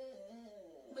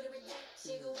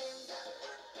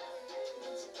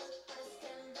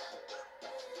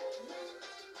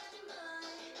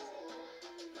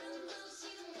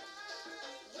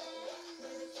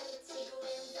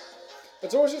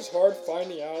 It's always just hard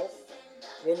finding out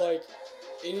when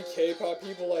any K-pop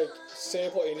people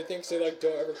sample anything because they don't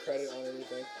ever credit on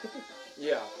anything.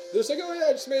 Yeah. They're just oh yeah,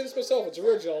 I just made this myself. It's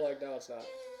original. No, it's not.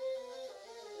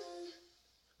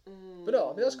 But no,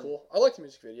 I mean that's cool. I like the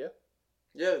music video.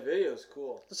 Yeah, the video is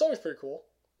cool. The song is pretty cool.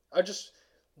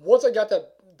 Once I got the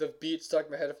beat stuck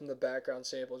in my head from the background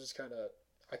sample,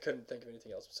 I couldn't think of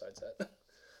anything else besides that.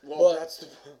 Well, But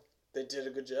they did a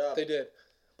good job. they did.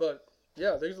 But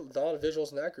yeah, there's a lot of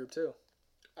visuals in that group too.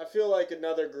 I feel like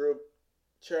another group,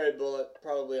 Cherry Bullet,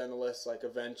 probably on the list. Like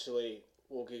eventually,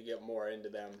 we'll get more into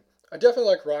them. I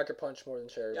definitely like Rocket Punch more than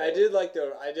Cherry Bullet.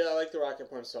 I like the Rocket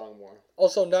Punch song more.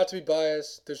 Also, not to be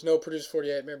biased, there's no Produce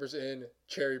 48 members in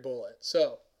Cherry Bullet.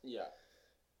 So, Yeah.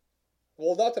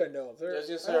 well, not that I know of. I was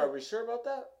gonna say, are we sure about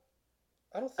that?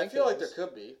 I don't I think feel like there there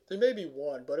could be. There may be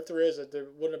one, but if there is, there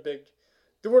weren't a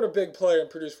big player in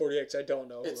Produce 48 because I don't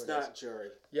know. It's not Jury.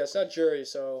 Yeah, it's not Jury,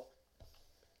 so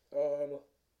I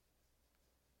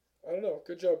don't know.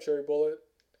 Good job, Cherry Bullet.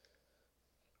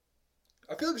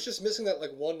 I feel like it's just missing that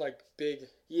like one like big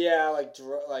Yeah, like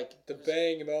the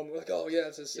bang moment. Like, oh yeah,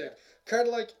 this is sick. Kind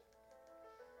of like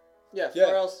yeah, Yeah.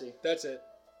 Farelsi. that's it.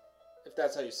 If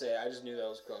that's how you say it, I just knew that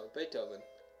was called Beethoven.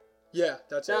 Yeah,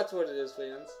 that's it. That's what it is,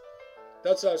 fans.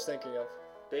 That's what I was thinking of.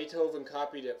 Beethoven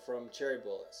copied it from Cherry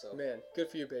Bullet. So Man, good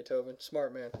for you, Beethoven.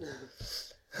 Smart man.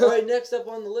 all right, next up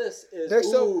on the list is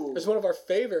Next up is one of our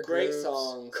favorite Great groups,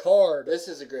 song. Card. This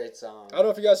is a great song. I don't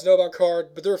know if you guys know about Card,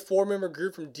 but they're a 4-member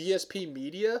group from DSP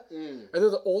Media, Mm.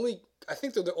 and I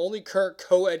think they're the only current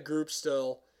co-ed group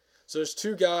still. So there's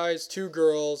 2 guys, 2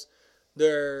 girls.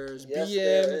 There's Yes, BM,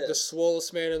 there is. the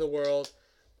swollest man in the world,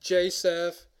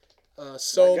 J-Sef, My guy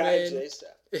Soman,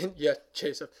 J-Step. and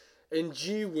J-Sef, and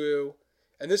Ji-Woo.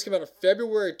 And this came out on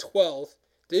February 12th.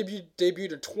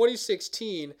 Debuted in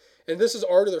 2016, and this is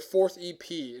already their 4th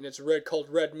EP, and it's called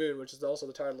Red Moon, which is also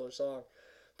the title of their song.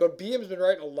 But BM's been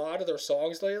writing a lot of their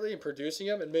songs lately and producing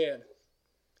them, and man,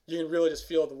 you can really just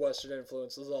feel the Western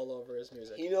influences all over his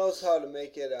music. He knows how to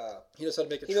make it. He knows how to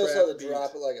make it. He knows how to beat.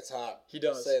 drop it like it's hot. He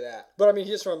does. Say that. But I mean,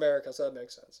 he's from America, so that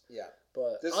makes sense. Yeah.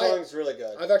 But This song's really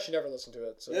good. I've actually never listened to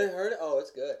it. So You haven't heard it? Oh,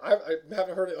 it's good. I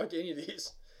haven't heard it like any of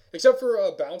these, except for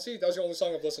Bouncy. That was the only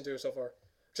song I've listened to so far.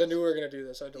 Because I knew we were gonna do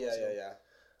this. I had to listen. Yeah.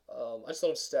 I just let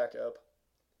them stack up.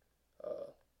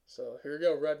 So here we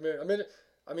go, Red Moon.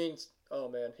 I mean, oh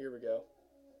man, here we go.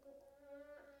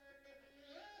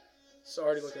 It's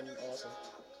already looking awesome.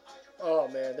 Oh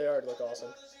man, they already look awesome.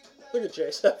 Look at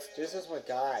J-Sef. Jason's my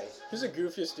guy. He's the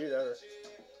goofiest dude ever.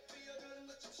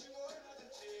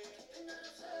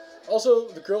 Also,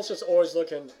 the girl's just always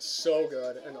looking so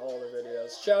good in all their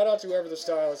videos. Shout out to whoever the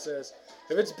stylist is.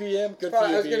 If it's BM, good for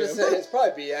you, I was BM. gonna say it's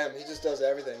probably BM. He just does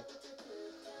everything.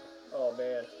 Oh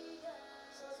man.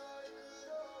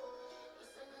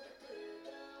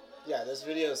 Yeah, this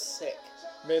video is sick.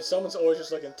 Man, someone's always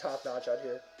just looking top notch out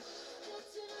here.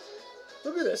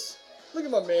 Look at this. Look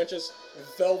at my man, just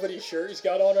velvety shirt he's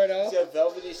got on right now. He's got a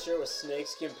velvety shirt with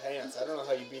snakeskin pants. I don't know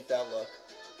how you beat that look.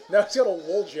 Now he's got a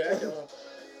wool jacket on.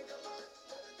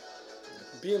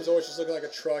 BM's always just looking like a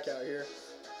truck out here.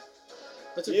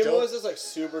 That's a BM dope. always has like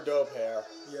super dope hair.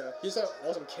 Yeah, he's got an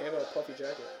awesome camo puffy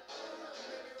jacket.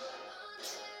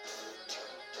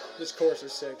 This chorus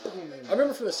is sick. I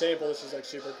remember from the sample, this is like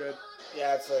super good.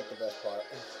 Yeah, it's like the best part.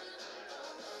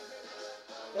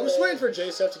 I'm just waiting for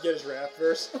J-Sef to get his rap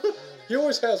verse. He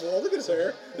always has one. Look at his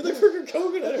hair. It's like freaking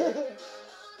coconut hair.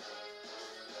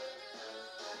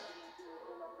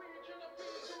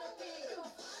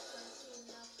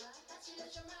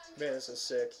 Man, this is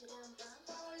sick.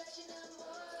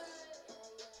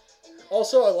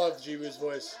 Also, I love Jiwoo's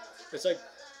voice. It's like,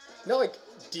 not like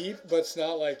deep, but it's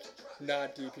not like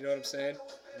not deep, you know what I'm saying?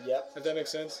 Yep. If that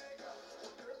makes sense.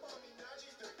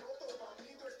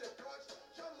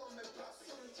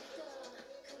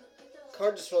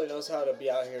 Card just really knows how to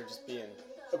be out here just being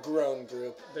a grown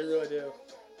group. They really do.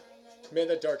 Man,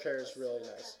 that dark hair is really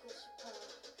nice.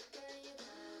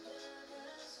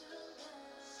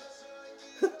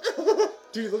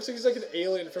 Dude, he looks like he's like an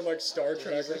alien from like Star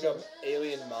Trek He's or like something. an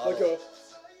alien model. Like a...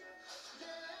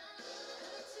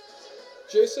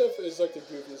 J-Sef is like the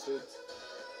goofiest dude.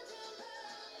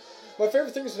 My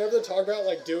favorite thing is whenever they talk about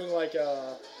like doing like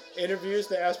interviews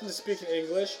and they ask him to speak in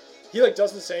English, he like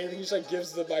doesn't say anything, he just like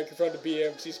gives the microphone to BM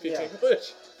because he speaks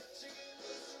English.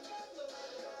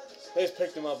 They just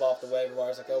picked him up off the wave bar.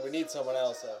 It's like, oh, we need someone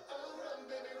else.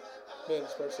 Man,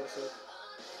 this part's so sick.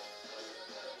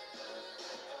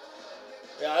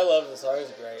 Yeah, I love this song.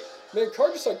 It's great. Man,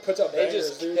 Card just like puts out They bangers,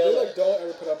 just dude. kill They like it. don't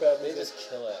ever put out bad They music. just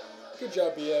kill it. Good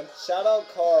job, BM. Shout out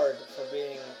Card for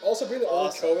being... Also being the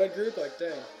Awesome. only co-ed group, like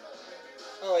dang.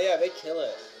 Oh, yeah, they kill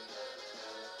it.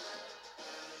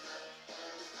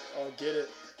 Oh, get it.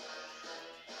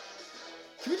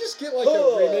 Can we just get like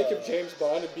a remake of James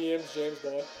Bond and BM's James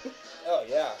Bond? Oh,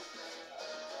 yeah.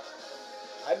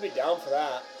 I'd be down for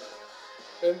that.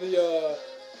 And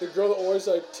the girl that always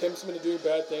like tempts him into doing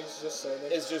bad things is just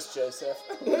Soman. It's just Joseph.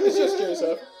 It's just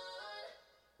J-Sef.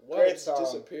 Wow, Great it just song.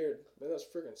 disappeared. Man, that's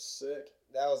freaking sick.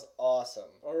 That was awesome.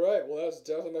 All right, well, that's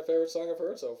definitely my favorite song I've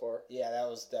heard so far. Yeah, that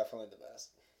was definitely the best.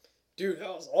 Dude, that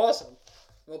was awesome.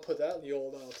 I'll put that in the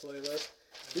old playlist.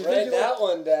 Write that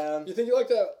one down. You think you like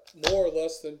that more or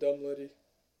less than Dumb Litty?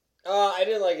 I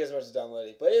didn't like it as much as Dumb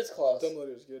Litty, but it's close. Dumb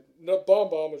Litty was good. No, Bomb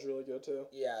Bomb was really good too.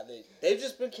 Yeah, they've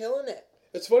just been killing it.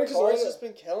 It's funny because Cars just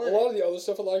been killing a it. lot of the other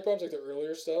stuff I like Bombs, like the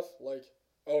earlier stuff, like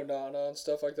Oh Nana and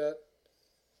stuff like that.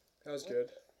 That was good.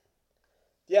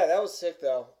 Yeah, that was sick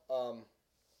though.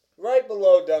 Right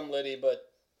below Dumb Litty,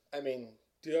 but I mean,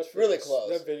 Dude, that's really close.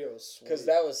 That video was sweet. Because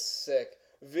that was sick.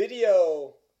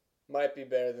 Video might be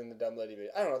better than the Dumb Litty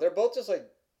video. I don't know. They're both just like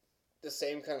the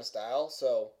same kind of style,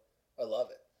 so I love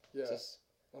it. Yeah, Just,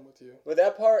 I'm with you. but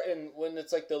that part, and when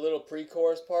it's like the little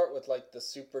pre-chorus part with like the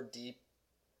super deep,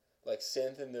 like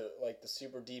synth and the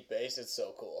super deep bass, it's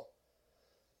so cool.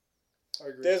 I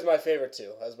agree. This is my favorite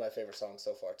too. That was my favorite song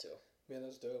so far too. Man,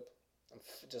 that's dope. I'm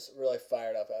just really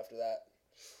fired up after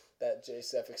that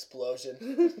J-Sef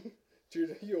explosion.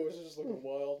 Dude, he always just looking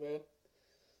wild, man.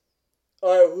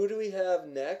 All right, who do we have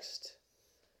next?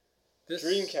 This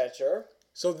Dreamcatcher.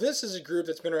 So this is a group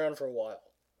that's been around for a while,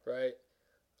 right?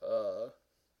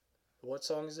 What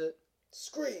song is it?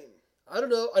 Scream. I don't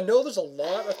know. I know there's a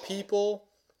lot of people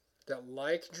that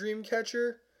like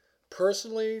Dreamcatcher.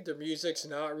 Personally, their music's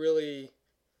not really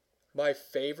my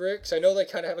favorite, because I know they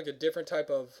kind of have like a different type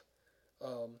of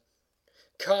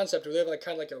concept where they have like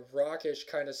kind of like a rockish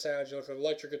kind of sound, you know, with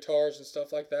electric guitars and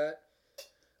stuff like that.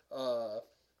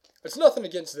 It's nothing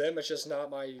against them. It's just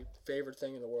not my favorite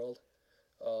thing in the world.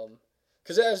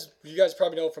 Because as you guys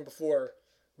probably know from before,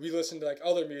 we listen to like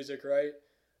other music, right?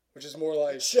 Which is more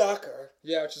like Shocker.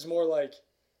 yeah, which is more like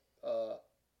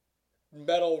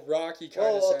metal, rocky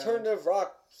kind of sound. Alternative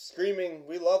rock, screaming.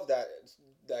 We love that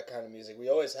kind of music. We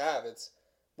always have. It's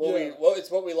what Yeah.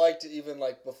 it's what we liked even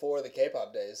like before the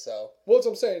K-pop days. So Well, that's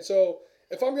what I'm saying. So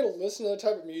if I'm gonna listen to that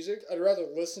type of music, I'd rather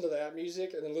listen to that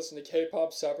music and then listen to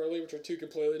K-pop separately, which are two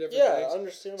completely different yeah, things.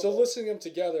 understandable. So listening to them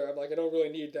together, I'm like, I don't really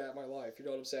need that in my life. You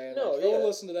know what I'm saying? No, like, if I want yeah. to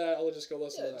listen to that, I'll just go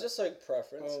listen to yeah, that. just like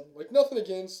preference. Like nothing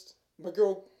against my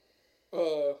girl,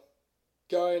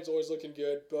 Guyan's always looking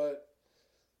good, but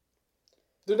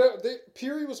they're not.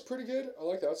 Piri was pretty good. I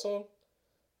like that song.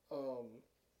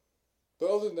 But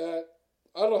other than that,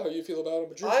 I don't know how you feel about them.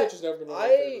 But Dreamcatcher's never been one of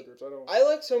my favorite groups. I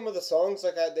like some of the songs.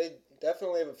 Like they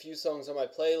definitely have a few songs on my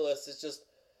playlist. It's just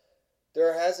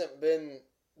there hasn't been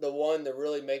the one that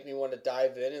really make me want to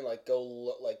dive in and like go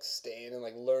like stay in and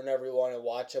like learn everyone and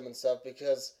watch them and stuff.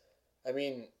 Because I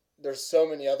mean, there's so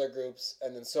many other groups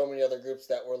and then so many other groups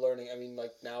that we're learning. I mean,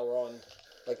 like now we're on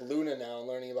like Luna now and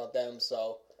learning about them.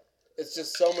 So it's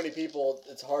just so many people.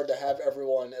 It's hard to have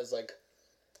everyone as like,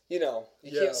 you know,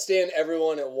 you Yeah. can't stand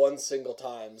everyone at one single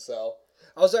time. So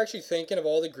I was actually thinking of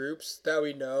all the groups that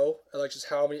we know, and like just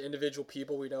how many individual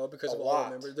people we know because A of all lot.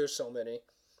 the members. There's so many.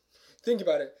 Think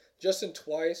about it. Just in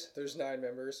Twice, there's 9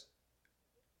 members.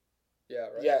 Yeah,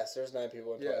 right. yes, there's 9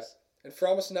 people in Yeah. Twice. And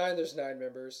From Us 9, there's 9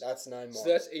 members. That's 9 more. So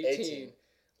that's 18.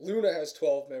 Luna has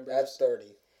 12 members. That's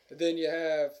 30. And then you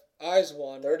have Eyes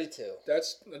One. 32.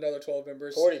 That's another 12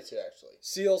 members. 42 actually.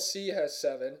 CLC has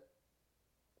 7.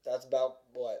 That's about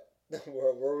what?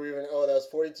 were we even? Oh, that was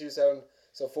 42, 7.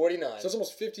 So 49. So it's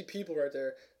almost 50 people right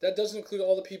there. That doesn't include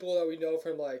all the people that we know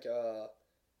from like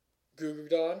Goo Goo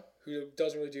Dolls, who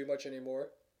doesn't really do much anymore.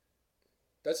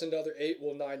 That's another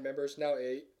 9 members, now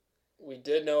 8. We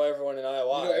did know everyone in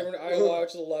IOI. You know, everyone in IOI, which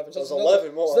is 11. So There's that's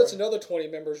 11 more. So that's another 20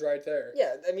 members right there.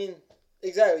 Yeah, I mean,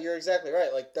 exactly. You're exactly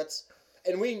right. Like that's,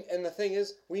 and the thing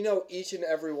is, we know each and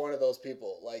every one of those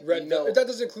people. Like Red we know Velvet. That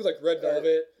doesn't include like Red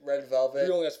Velvet. Red Velvet,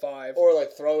 Who only has 5. or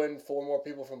like throw in 4 more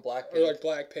people from Blackpink. Or like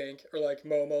Blackpink, or like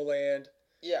Momo Land.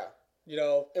 Yeah, You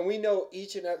know, and we know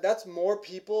each and every, that's more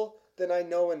people than I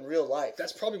know in real life.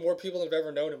 that's probably more people than I've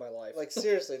ever known in my life. Like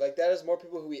seriously, like that is more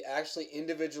people who we actually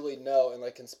individually know and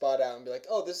like can spot out and be like,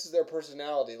 oh, this is their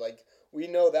personality. Like we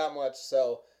know that much,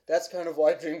 so that's kind of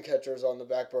why Dreamcatcher's on the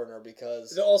back burner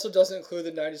because. It also doesn't include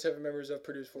the 97 members of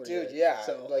Produce 48. Dude, yeah,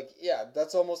 So,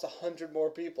 that's almost 100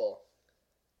 more people.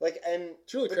 Like, and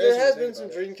it's really but crazy. there has to been think some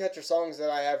about it. Dreamcatcher songs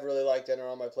that I have really liked and are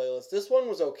on my playlist. This one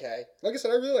was okay. Like I said,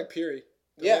 I really like Piri.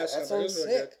 The Yeah, last that number. It sounds was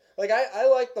really sick. good. Like I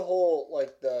like the whole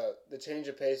like the change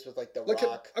of pace with like the Like,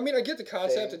 rock. I mean, I get the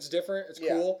concept. thing. It's different. It's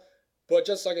Yeah. cool. But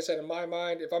just like I said, in my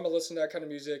mind, if I'm gonna listen to that kind of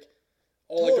music,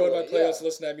 I'll like go to my Totally, playlist, yeah.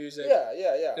 listen to that music.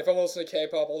 Yeah. If I'm listening to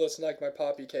K-pop, I'll listen to like my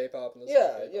poppy K-pop and listen Yeah,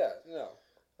 to K-pop. yeah, no.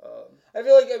 Um, I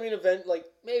feel like like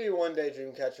maybe one day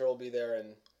Dreamcatcher will be there and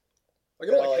like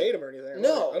I don't But, like like, hate them or anything.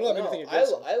 no, I don't have no, anything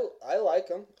against them. I like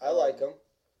them. I like them.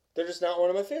 They're just not one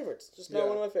of my favorites. Just not Yeah.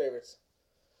 one of my favorites.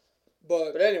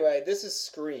 But But anyway, this is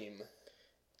Scream.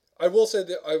 I will say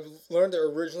that I've learned that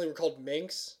originally were called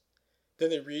Minx. Then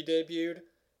they re-debuted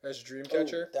as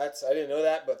Dreamcatcher. I didn't know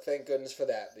that, but thank goodness for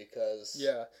that because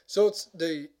Yeah. So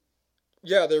they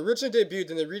originally debuted,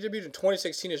 then they re-debuted in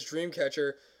 2016 as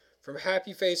Dreamcatcher from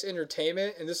Happy Face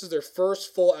Entertainment, and this is their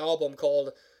first full album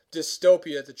called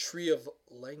Dystopia: The Tree of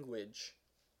Language.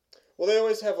 Well, they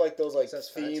always have like those like Sounds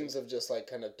themes fancy. of just like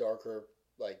kind of darker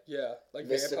like Yeah, like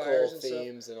mystical vampires and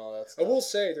themes stuff. and all that I stuff. will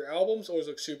say their albums always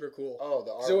look super cool. Oh,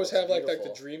 the art. They always looks have like the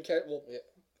beautiful. Dreamcat. Well, Yeah.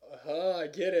 I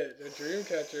get it. The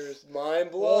Dreamcatchers. Mind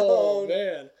Oh blown.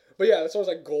 man, but yeah, it's always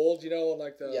like gold, and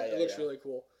like Yeah, it looks yeah. really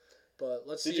cool. But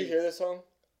let's see. Did you hear this song?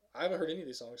 I haven't heard any of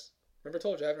these songs. Remember, I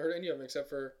told you I haven't heard any of them except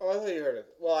for. Oh, I thought you heard it.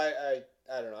 Well, I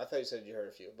don't know. I thought you said you heard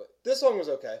a few, but this song was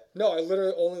okay. No, I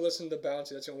literally only listened to Bouncy.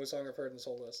 That's the only song I've heard in this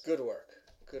whole list. Good work.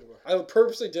 Good work. I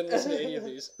purposely didn't listen to any of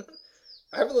these.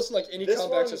 I haven't listened to like any This comebacks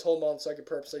one- this whole month, so I could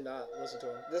purposely not listen to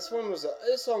them. This song was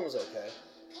okay.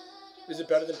 Is it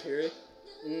better than Piri?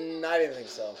 I didn't think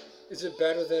so. Is it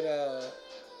better than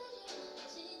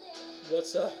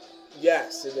what's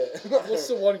Yes, it did. what's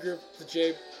the one group, the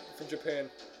J from Japan,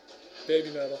 Baby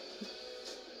Metal?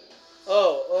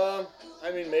 Oh,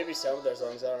 I mean, maybe some of their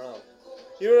songs. I don't know.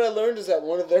 You know what I learned is that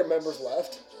one of their members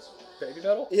left. Baby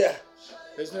Metal? Yeah,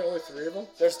 Isn't there only 3 of them?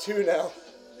 there's 2 now.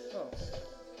 Oh.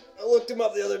 I looked him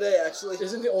up the other day, actually.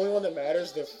 Isn't the only one that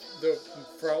matters the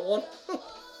front one?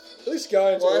 At least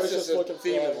Guyan's Well, always that's just just a looking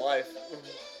theme fly. in life.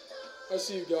 I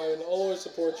see you, Guyan. I'll always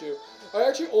support you. I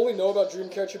actually only know about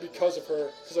Dreamcatcher because of her,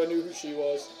 because I knew who she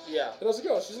was. Yeah. And I was like,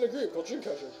 oh, she's in a group called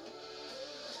Dreamcatcher.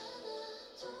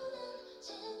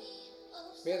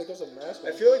 Man, there goes a mask.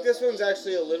 I feel like this one's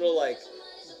actually a little like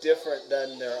different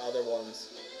than their other ones.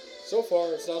 So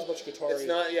far, it's not as much guitar. It's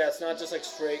not. Yeah, it's not just like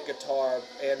straight guitar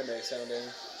anime sounding.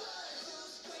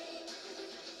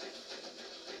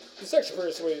 It's actually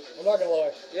pretty sweet. I'm not gonna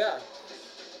lie. Yeah.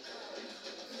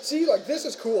 See, like, this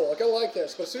is cool. Like, I like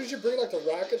this. But as soon as you bring, like, the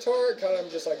rock guitar, it kind of,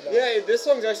 I'm just like, no. Yeah, this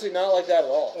song's actually not like that at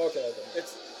all. Okay.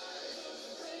 It's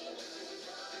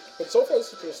But so far,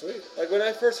 this is pretty sweet. like when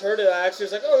I first heard it, I actually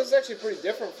was like, oh, this is actually pretty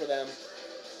different for them.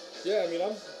 Yeah, I mean,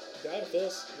 I'm down with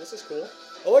this. This is cool.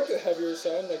 I like the heavier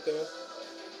sound, like the...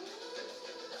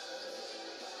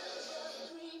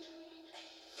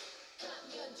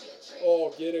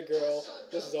 Oh, get it, girl.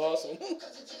 This is awesome.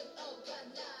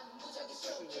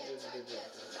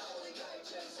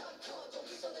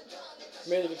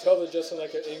 Man, you can tell they're just in,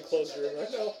 like, an enclosed room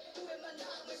right now.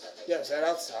 Yeah, is that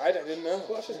outside? I didn't know.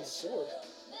 Watch his sword.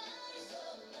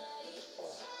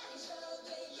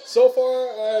 So far,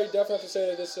 I definitely have to say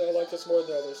that this I like this more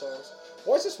than the other songs.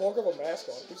 Why is this one girl with a mask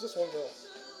on? Who's this one girl?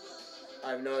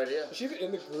 I have no idea. Is she even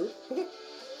in the group?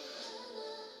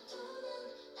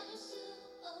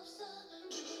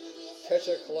 Catch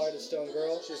that Kaleidostone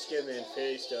girl. Just giving me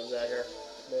Infinity Stones out here.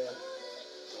 Man.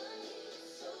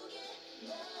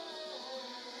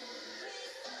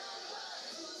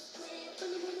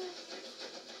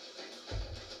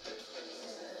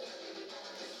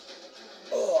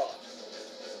 Ugh.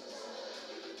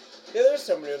 Yeah, there's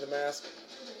somebody with a mask.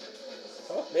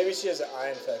 Huh? Maybe she has an eye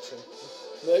infection.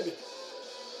 Maybe.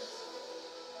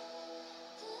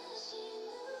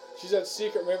 She's that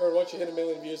secret member once you hit 1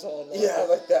 million views on unlock. Yeah,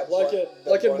 like that. Like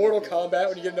that in one Mortal people- Kombat,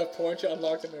 when you get enough points, you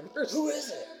unlock the members. Who is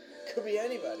it? Could be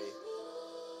anybody.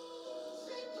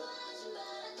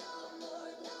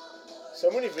 So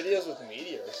many videos with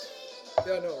meteors.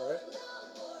 Yeah, I know, right?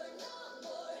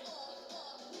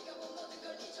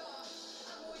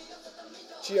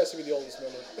 She has to be the oldest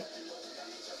member.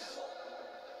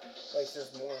 Like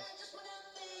there's more.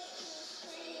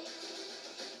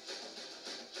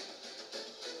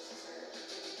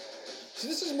 See,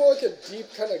 this is more like a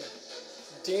deep kind of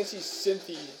dancey,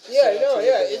 synthy. Yeah, sound I know. to it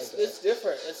Yeah, than it's like that. it's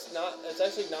different. It's not. It's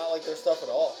actually not like their stuff at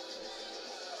all.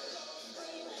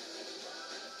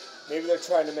 Maybe they're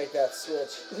trying to make that switch.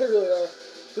 They really are.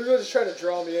 They're really just trying to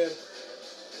draw me in.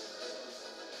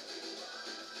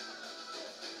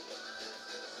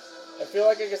 I feel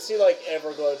like I could see like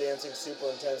Everglow dancing super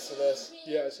intense to this.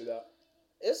 Yeah, I see that.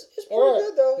 It's pretty Alright,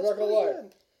 good though. I'm It's not gonna pretty lie.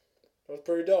 good. That was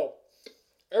pretty dope.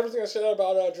 Everything I said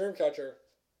about Dreamcatcher.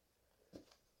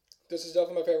 This is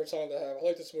definitely my favorite song they have. I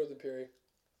like this more than Piri.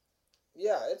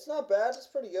 Yeah, it's not bad. It's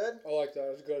pretty good. I like that.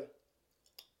 It was good.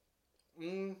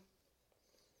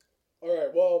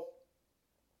 Alright, well.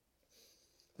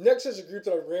 Next is a group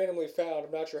that I randomly found.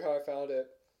 I'm not sure how I found it.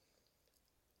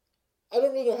 I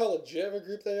don't really know how legit of a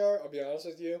group they are, I'll be honest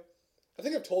with you. I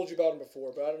think I've told you about them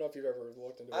before, but I don't know if you've ever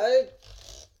looked into it.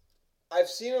 I've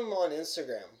seen them on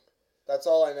Instagram. That's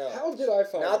all I know. How did I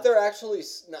find Not them? their actually.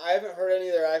 I haven't heard any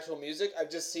of their actual music. I've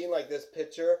just seen like this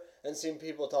picture and seen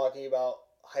people talking about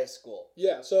high school.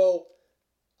 Yeah, so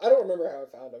I don't remember how I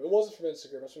found them. It wasn't from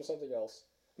Instagram. It was from something else.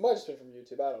 It might have just been from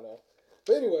YouTube. I don't know.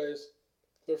 But anyways,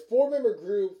 they're a 4-member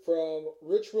group from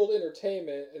Rich World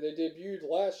Entertainment, and they debuted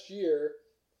last year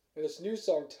in this new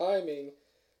song, Timing.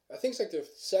 I think it's like their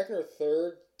second or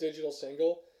third digital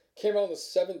single. Came out on the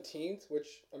 17th,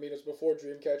 which, I mean, it's before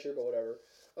Dreamcatcher, but whatever.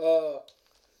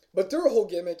 But their whole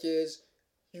gimmick is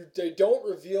they don't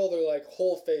reveal their, like,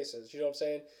 whole faces. You know what I'm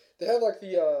saying? They have, like,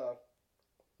 the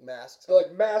Masks.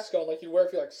 like, mask on, like, you'd wear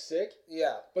if you're, like, sick.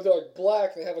 Yeah. But they're, like,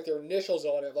 black, and they have, like, their initials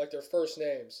on it, like, their first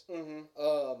names. Mm-hmm.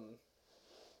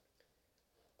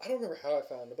 I don't remember how I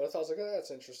found it, but I thought, I was like, oh,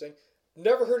 that's interesting.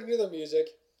 Never heard any of their music.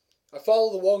 I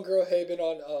follow the one girl, Haben,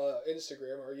 on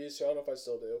Instagram, or used to. I don't know if I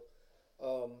still do.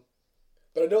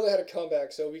 But I know they had a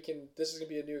comeback, so this is going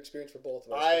to be a new experience for both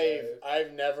of us.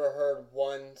 I've never heard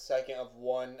 1 second of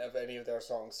one of any of their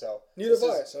songs, so... Neither have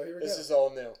I, so here we go. This is all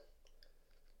new.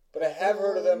 But I have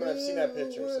heard of them, and I've seen that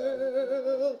picture,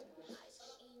 so...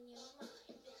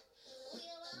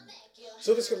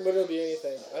 So this could literally be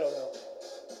anything. I don't know.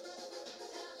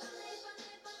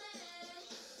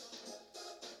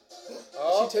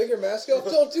 Oh. Is she taking her mask off?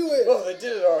 Don't do it! Oh, they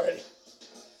did it already.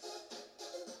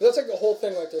 That's like the whole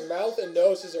thing, like their mouth and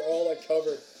noses are all like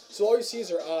covered. So all you see is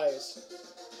their eyes.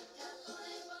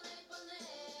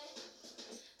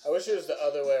 I wish it was the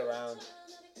other way around.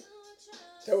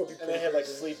 That would be And pretty they had like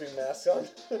crazy. sleeping masks on.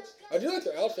 I do like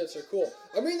their outfits are cool.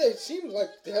 I mean, they seem like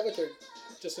they have like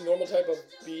just a normal type of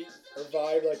beat or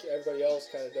vibe like everybody else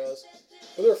kind of does.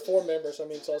 But they're 4 members, so I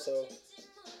mean it's also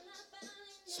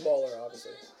smaller,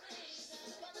 obviously.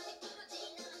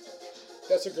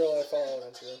 That's a girl I follow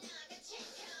on Instagram.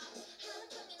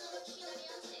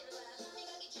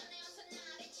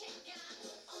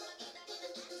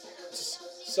 Just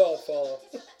solid follow.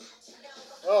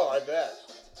 Oh, I bet.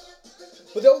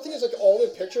 But the other thing is, like, all their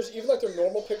pictures, even like their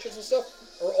normal pictures and stuff,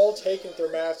 are all taken with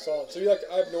their masks on. So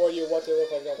I have no idea what they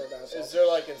look like without their masks on. Is there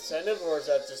like incentive, or is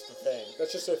that just a thing?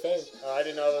 That's just their thing. I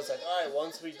didn't know. It was like, all right,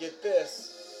 once we get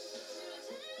this,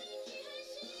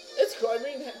 it's cool. I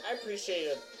mean, I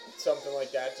appreciate something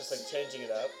like that, just like changing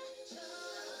it up.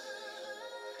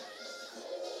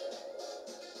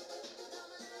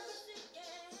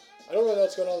 I don't really know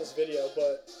what's going on in this video,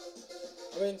 but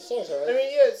I mean, the song's alright. I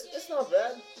mean, yeah, it's not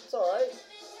bad. It's all right.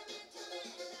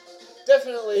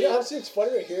 Definitely. Yeah, honestly, it's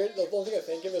funny to hear it. The only thing I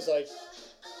think of is like,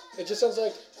 it just sounds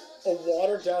like a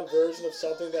watered down version of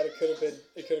something that it could have been.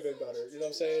 It could have been better. You know what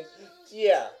I'm saying?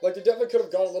 Yeah. Like they definitely could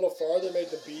have gone a little farther, made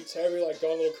the beats heavy, like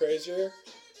gone a little crazier,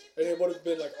 and it would have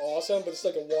been like awesome. But it's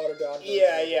like a watered down version.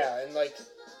 Yeah, of it. yeah, and like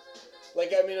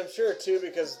I mean, I'm sure too,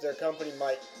 because their company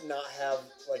might not have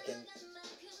like an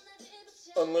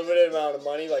unlimited amount of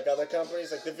money like other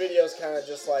companies. Like the video's kind of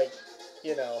just like,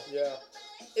 you know, Yeah,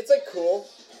 it's like cool,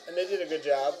 and they did a good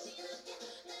job.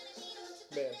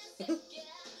 man.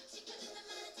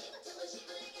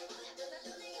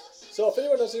 So if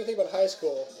anyone knows anything about high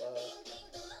school,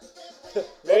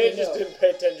 Maybe me they just know. didn't pay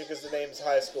attention because the name's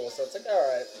high school, so it's like,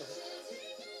 all right.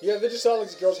 Yeah, they just sound like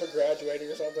these girls are graduating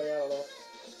or something. I don't know.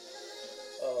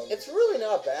 It's really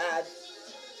not bad.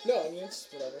 No, I mean it's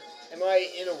whatever. Am I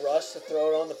in a rush to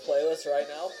throw it on the playlist right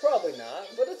now? Probably not,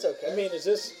 but it's okay. I mean, is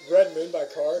this Red Moon by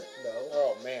Card? No.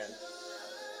 Oh man,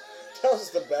 that was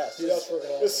the best. Dude, that's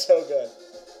freaking It was so good.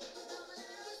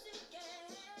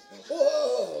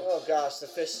 Whoa! Oh gosh, the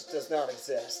fish does not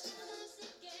exist.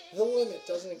 The limit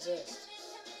doesn't exist.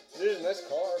 Dude, nice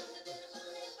car.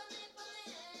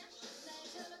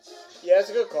 Yeah, it's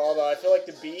a good call though. I feel like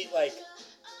the beat, like,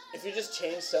 if you just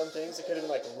changed some things, it could have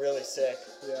been like really sick.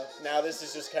 Yeah. Now this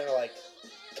is just kind of like,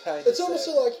 It's almost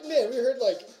like, man, we heard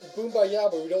like Boom Ba Ya,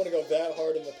 but we don't want to go that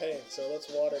hard in the paint, so let's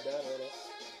water it down a little.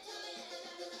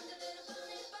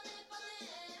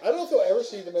 I don't know if they'll ever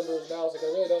see the members' mouths. Like, I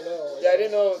really don't know. Like, Yeah, I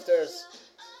didn't know if there's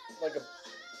like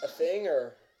a thing,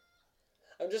 or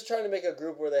I'm just trying to make a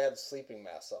group where they have sleeping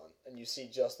masks on and you see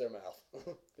just their mouth.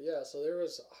 Yeah, so there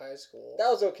was high school. That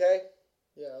was okay.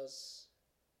 Yeah, it was.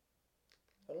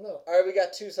 I don't know. All right, we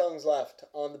got 2 songs left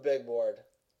on the big board.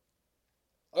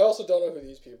 I also don't know who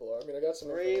these people are. I mean, I got some.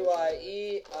 information.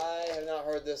 3YE. I have not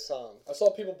heard this song. I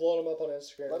saw people blowing them up on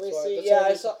Instagram. Let me That's why- see. that's Yeah, the only I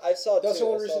reason- saw. That's too.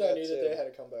 the only reason I that knew that too. they had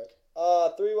a comeback.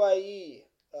 3YE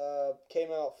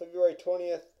came out February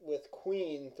 20th with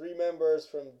Queen, 3 members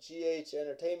from GH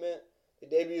Entertainment. They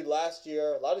debuted last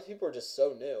year. A lot of people are just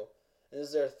so new. And this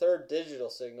is their 3rd digital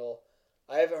single.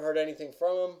 I haven't heard anything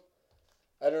from them.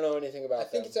 I don't know anything about I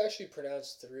think them. it's actually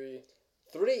pronounced 3.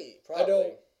 3, probably. I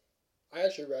don't. I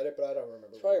actually read it, but I don't remember.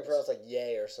 It's probably what it was. pronounced like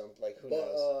yay or something. Like, who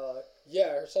But knows?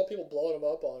 yeah, I saw people blowing them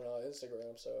up on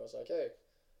Instagram, so I was like, hey,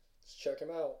 let's check him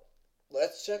out.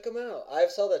 Let's check them out. I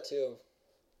saw that too.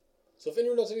 So if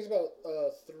anyone knows anything about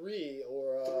 3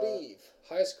 or Three.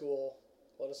 high school,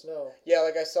 let us know. Yeah,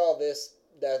 like I saw this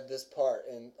part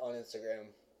on Instagram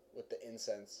with the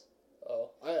incense. Oh,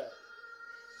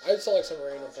 I saw like some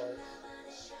random part.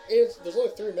 And there's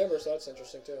only 3 members, so that's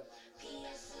interesting too.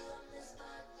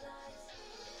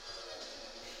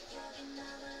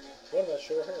 What am I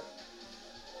short hair?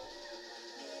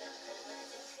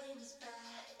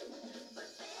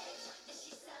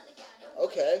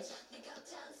 Okay.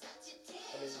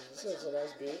 I mean, this is a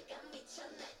nice beat.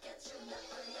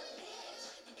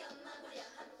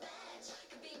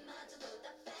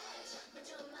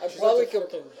 I'm She's probably like the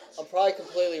freaking- I'm probably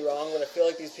completely wrong, but I feel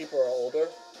like these people are older.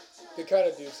 They kind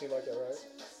of do seem like that, right?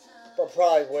 But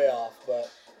probably way off, but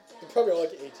They're probably all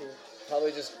like 18.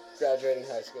 probably just graduating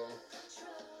high school.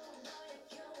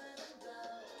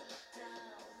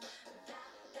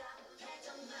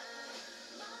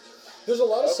 There's a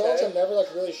lot of songs Okay. I'm never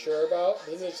like really sure about.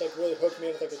 Then it's like really hooked me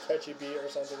in with like a catchy beat or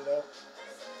something, you know?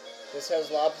 This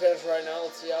has a lot of potential right now.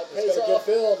 Let's see how it It's pays got a good off.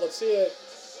 build. Let's see it.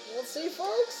 Let's see,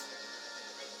 folks.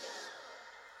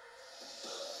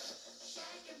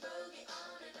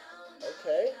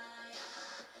 Okay.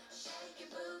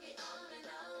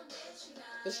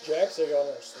 This jack sig on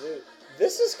there is sweet.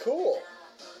 This is cool.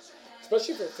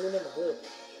 Especially for a 3-member group.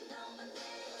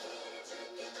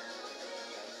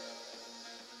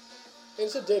 And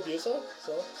it's a debut song,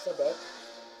 so it's not bad.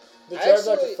 They drive like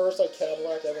the Actually- first like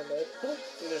Cadillac ever made.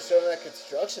 See, they're showing that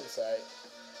construction site.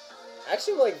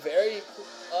 Actually, I'm like very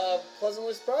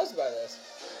pleasantly surprised by this.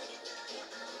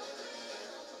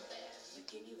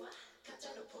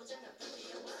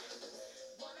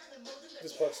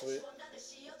 This part's sweet.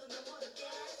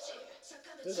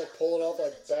 This is like pulling off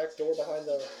like back door behind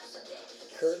the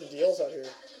curtain deals out here.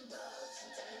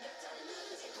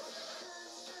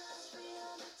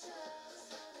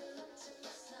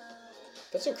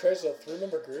 That's so crazy, a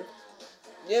 3-member group.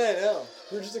 Yeah, I know.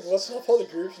 We were just like listing off all the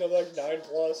groups and I'm like 9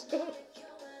 plus.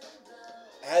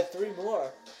 Add 3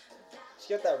 more.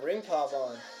 She got that ring pop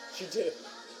on. She did.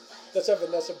 That's how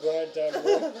Vanessa Bryant down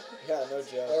here. Yeah, no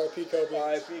joke. R.I.P. Kobe.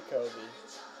 R.I.P. Kobe.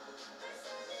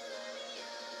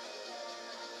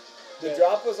 The Yeah.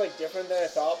 drop was like different than I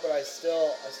thought, but I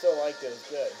still liked it. It was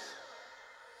good.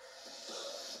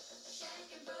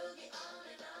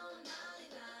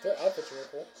 Their outfits are really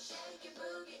cool.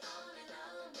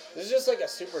 This is just like a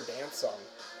super dance song.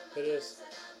 It is.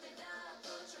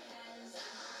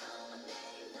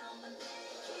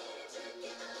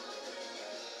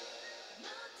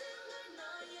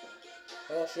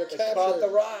 Oh, she got They captured. caught the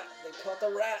rat. They caught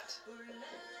the rat.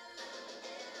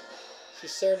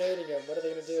 She's serenading him. What are they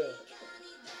gonna do?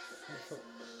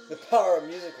 The power of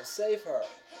music will save her.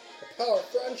 The power of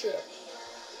friendship.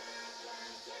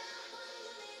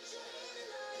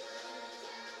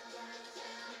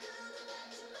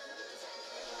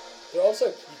 They're also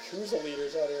like Yakuza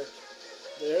leaders out here.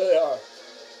 They really are.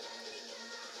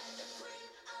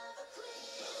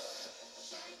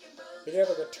 They can have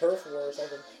like a turf war or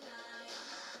something.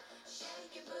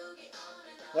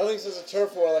 Nothing says a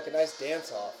turf war like a nice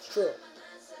dance off. It's true.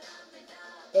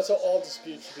 That's how all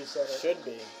disputes should be settled. Should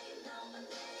be.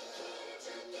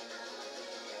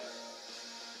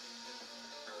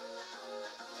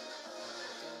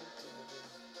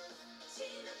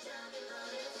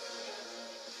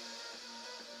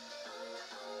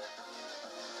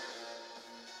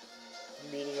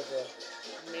 Meeting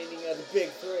of Meaning of the big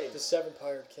three. the 7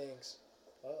 pirate kings.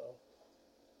 Uh-oh.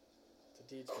 The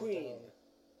deed's been Queen. done.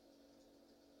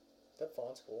 That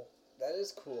font's cool. That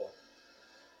is cool.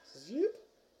 Zip.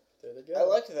 There they go. I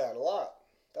liked that a lot.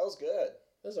 That was good.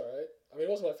 That's alright. I mean, it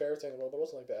wasn't my favorite thing in the world, but it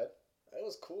wasn't like bad. That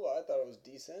was cool. I thought it was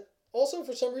decent. Also,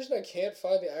 for some reason, I can't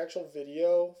find the actual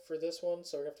video for this one,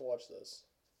 so we have to watch this.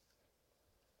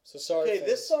 So sorry. Okay, fans.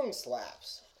 this song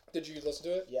slaps. Did you listen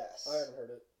to it? Yes. I haven't heard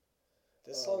it.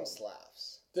 This song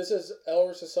slaps. This is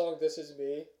Elris's song, This Is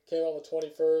Me. Came out on the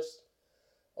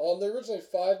 21st. They're originally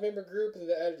 5-member group, and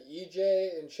they added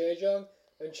EJ and Chaejung.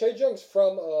 And Chaejung's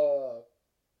from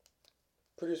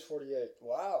Produce 48.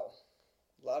 Wow.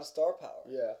 A lot of star power.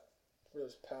 Yeah. Really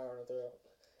just powering it through.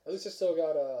 At least it still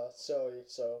got Zoe,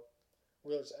 so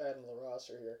we're just adding to the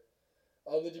roster here.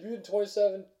 They debuted in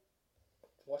 27...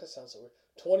 Why does it sound so weird?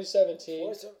 2017. I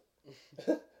was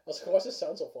like, why does this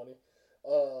sound so funny?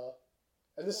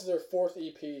 And this is their 4th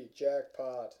EP,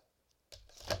 Jackpot.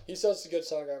 He says it's a good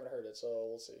song. I haven't heard it, so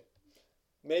we'll see.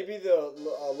 Maybe the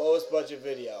lowest budget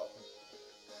video.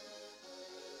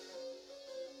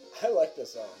 I like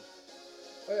this song.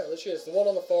 Oh yeah, there she is. The one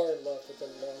on the far left with the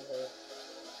long hair.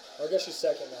 I guess she's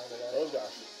second now on the left. Oh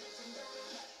gosh.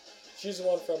 She's the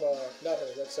one from, not her,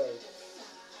 that's,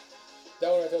 that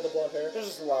one right there, the blonde hair. There's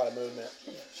just a lot of movement.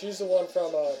 She's the one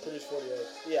from, Produce 48.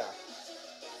 Yeah.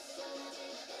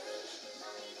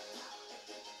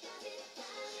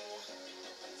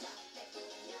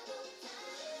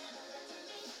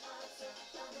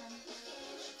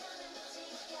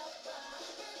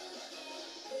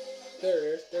 There it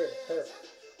is. There, her.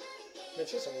 Man,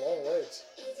 she has some long legs.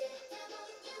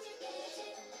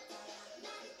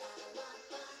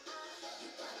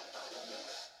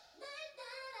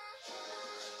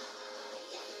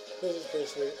 This is pretty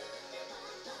sweet.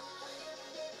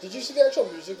 Did you see the actual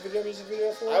music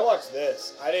video for it? I watched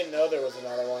this. I didn't know there was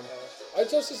another one. I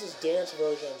just this is dance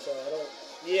version, so I don't.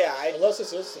 Yeah, Unless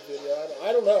this is the video,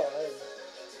 I don't know.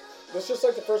 It's just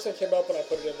like the first thing came up when I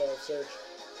put it in the search.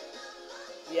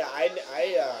 Yeah, I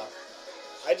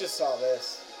just saw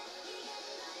this.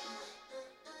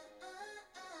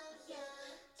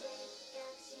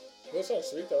 This sounds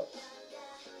sweet though.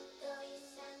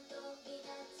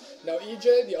 Now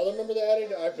EJ, the other member they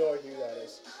added, I have no idea who that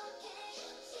is.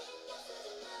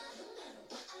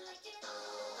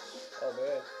 Oh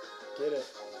man, get it.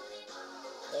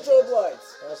 Strobe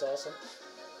lights. That's awesome.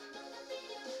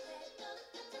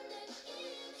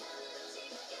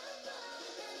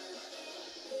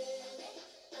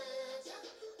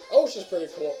 Ocean's pretty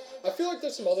cool. I feel like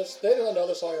there's some others. They did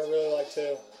another song I really like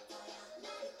too.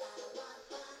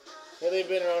 Yeah, they've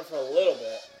been around for a little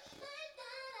bit.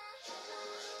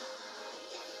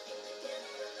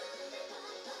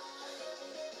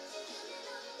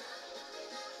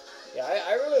 Yeah,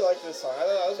 I really like this song. I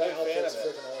was a big fan of It's it.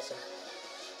 freaking awesome.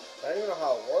 I don't even know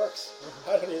how it works.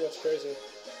 I don't either. That's crazy.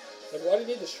 Like, why do you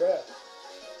need the strap?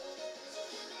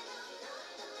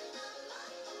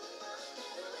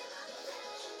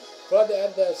 Glad to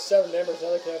add the 7 members.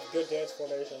 Now they can have good dance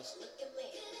formations.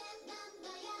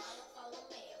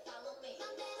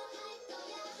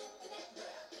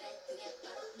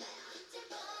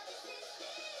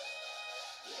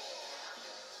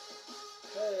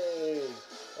 Hey.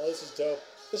 Oh, this is dope.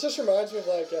 This just reminds me of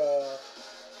like,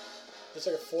 just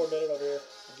like a 4-minute over here.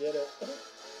 Get it?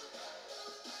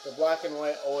 The black and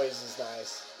white always is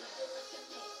nice.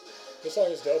 This song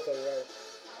is dope though, you're right.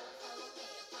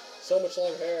 So much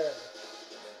long hair.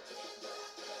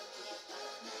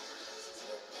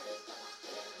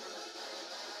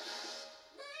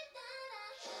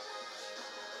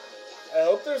 I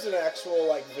hope there's an actual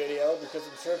like video because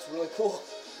I'm sure it's really cool.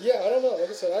 Yeah, I don't know. Like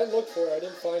I said, I looked for it. I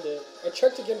didn't find it. I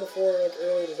checked again before, like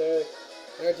earlier today,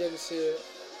 and I didn't see it.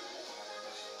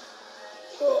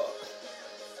 Ugh.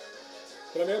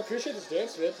 But I mean, I appreciate this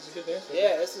dance bit. This is a good dance bit.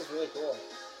 Yeah, this is really cool.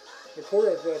 The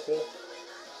choreo is really cool.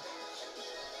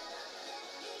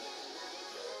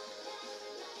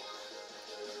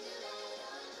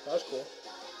 That's cool.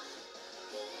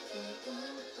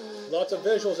 Lots of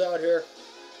visuals out here.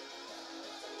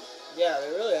 Yeah, they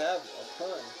really have a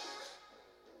ton.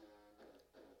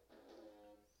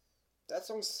 That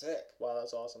song's sick. Wow,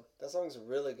 that's awesome. That song's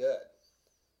really good.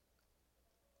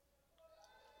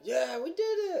 Yeah, we did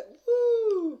it!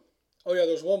 Woo! Oh yeah,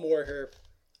 there's one more here.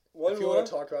 One if you more? want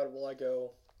to talk about it while I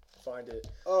go find it.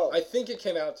 Oh. I think it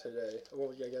came out today.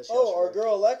 Well, yeah, I guess Oh, our yesterday.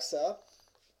 girl Alexa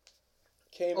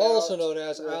came Also out known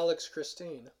as with Alex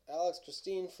Christine. Alex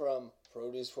Christine from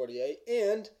Produce 48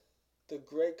 and the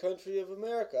great country of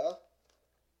America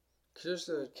There's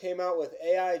the. came out with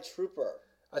AI Trooper.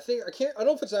 I don't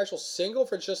know if it's an actual single,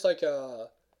 if it's just like a.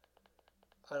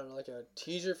 I don't know, like a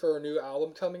teaser for a new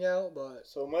album coming out, but.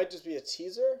 So it might just be a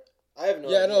teaser? I have no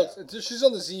Yeah, idea. no, she's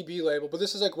on the ZB label, but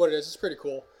this is like what it is. It's pretty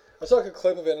cool. I saw like a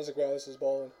clip of it and I was like, wow, this is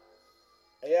balling.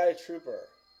 AI Trooper.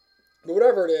 But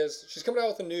whatever it is, she's coming out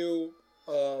with a new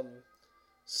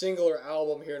single or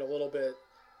album here in a little bit.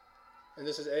 And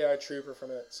this is AI Trooper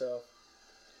from it, so.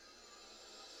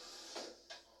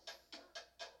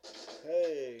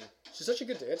 Hey. She's such a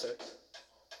good dancer.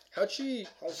 How'd she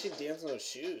dance in those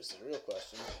shoes? Is the real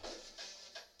question.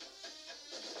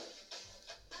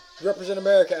 represent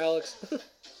America, Alex?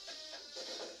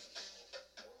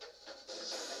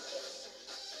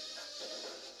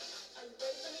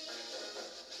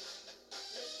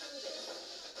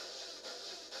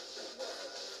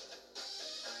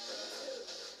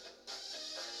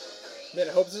 Man,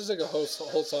 I hope this is like a whole song.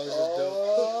 This is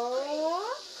dope.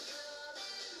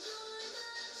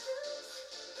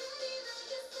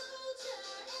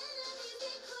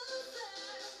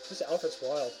 This outfit's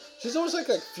wild. She's almost like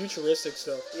futuristic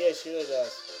stuff. Yeah, she really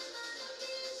does.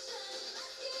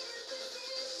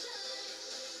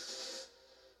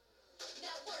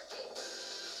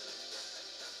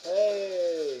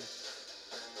 Hey.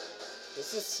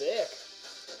 This is sick.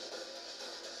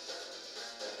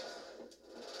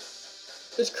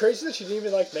 It's crazy that she didn't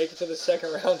even like make it to the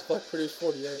second round to like produce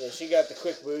 48. Yeah, she got the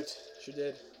quick boot. She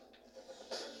did.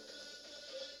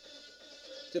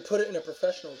 To put it in a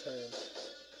professional term,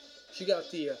 she got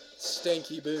the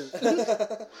stinky boot.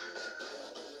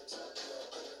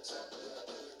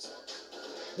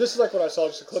 This is like what I saw,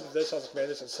 just a clip of this. I was like, man,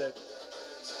 this is sick.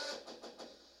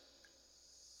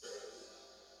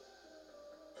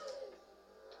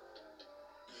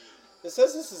 It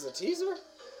says this is a teaser?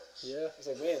 Yeah. I was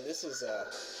like, man, this is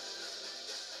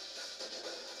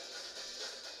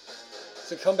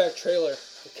It's a comeback trailer.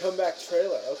 the comeback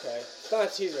trailer. Okay. It's not a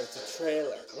teaser, it's a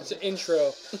trailer. It's an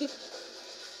intro.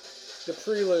 The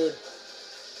prelude.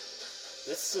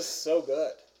 This is so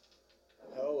good.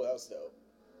 Oh, that was dope.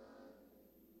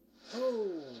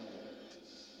 Oh.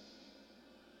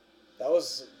 That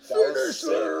was sick.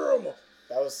 them!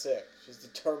 That was sick. She's the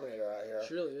Terminator out here.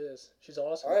 She really is. She's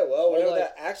awesome. Alright, well, All whenever like,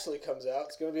 that actually comes out,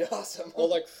 it's gonna be awesome. all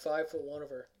like 5'1" of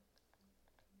her.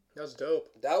 That was dope.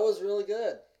 That was really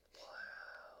good.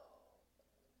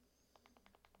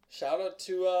 Shout out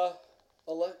to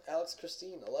Alex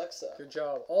Christine, Alexa. Good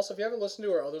job. Also, if you haven't listened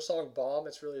to her other song, Bomb,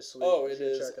 it's really sweet. Oh, You it should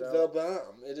is check it out. the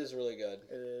bomb. It is really good.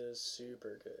 It is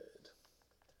super good.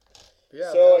 But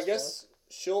yeah, So that I guess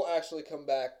she'll actually come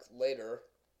back later.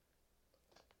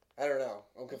 I don't know.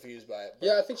 I'm confused by it. But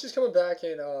yeah, I think she's coming back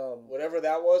in Whatever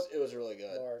that was, it was really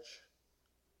good. March.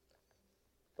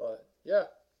 But yeah,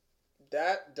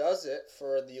 That does it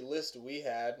for the list we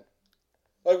had.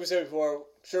 Like we said before,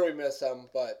 sure we missed some,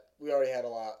 but we already had a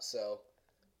lot, so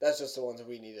that's just the ones that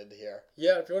we needed to hear.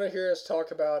 yeah. If you want to hear us talk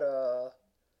about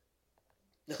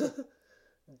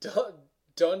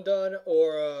Dun Dun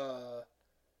or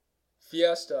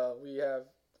Fiesta,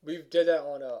 we did that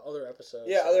on other episodes.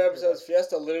 Yeah, so other you can episodes.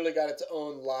 Fiesta literally got its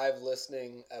own live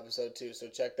listening episode too, so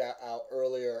check that out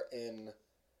earlier in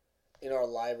our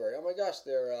library. Oh my gosh,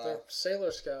 They're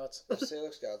Sailor Scouts.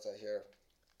 Sailor Scouts out here.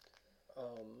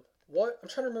 What? I'm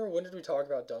trying to remember, when did we talk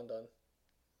about Dun Dun?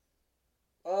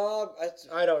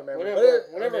 I don't remember.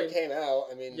 Whenever it came out,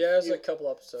 I mean, yeah, it was a couple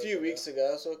episodes. A few weeks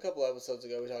ago, so a couple episodes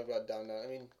ago, we talked about Dun Dun. I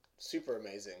mean, super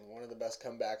amazing. One of the best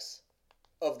comebacks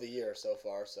of the year so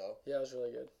far, so. Yeah, it was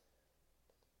really good.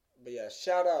 But yeah,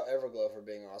 shout out Everglow for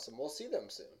being awesome. We'll see them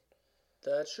soon.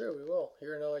 That's true, we will.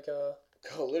 Here in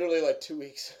Literally like 2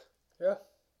 weeks. Yeah.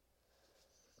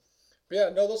 But yeah,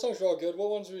 no, those songs were all good.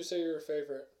 What ones would you say are your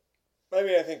favorite? I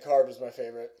mean, I think Card was my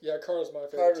favorite. Yeah, Card was my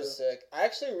favorite. Card was sick. I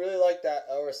actually really like that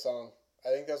Hour song. I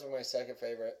think that's my second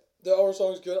favorite. The Hour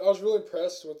song is good. I was really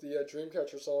impressed with the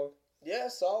Dreamcatcher song. Yeah,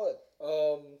 solid.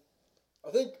 I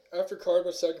think after Card,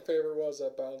 my second favorite was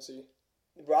Bouncy.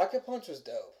 Rocket Punch was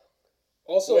dope.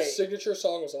 Also, Signature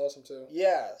song was awesome too.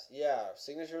 Yeah.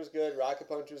 Signature was good. Rocket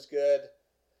Punch was good.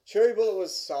 Cherry Bullet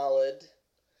was solid.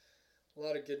 A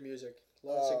lot of good music.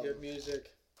 Lots of good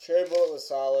music. Cherry Bullet was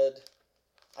solid.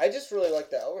 I just really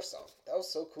liked that Hour song. That was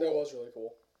so cool. That was really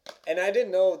cool. And I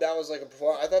didn't know that was like a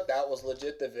performance. I thought that was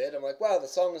legit the vid. I'm like, wow, the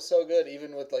song is so good,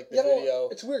 even with like the video.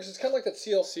 It's weird, 'cause it's kind of like that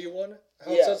CLC one.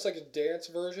 How Yeah. it's like a dance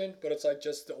version, but it's like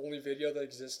just the only video that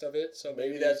exists of it. So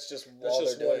maybe that's just while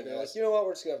they're doing it. is. Like, you know what,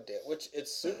 we're just going to dance. Which,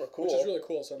 it's super cool. Which is really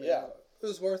cool. So, I mean, Yeah. it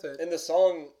was worth it. And the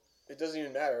song, it doesn't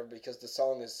even matter because the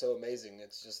song is so amazing.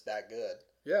 It's just that good.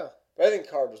 Yeah. But I think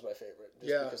Card was my favorite.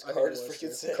 Yeah. Because Card is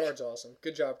freaking sick. Card's awesome.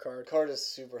 Good job, Card. Card is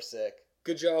super sick.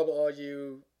 Good job, all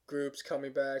you groups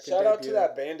coming back. Shout out to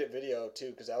that Bandit video, too,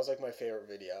 because that was like my favorite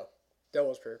video. That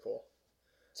was pretty cool.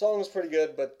 Song was pretty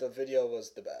good, but the video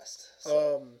was the best.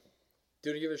 So. Do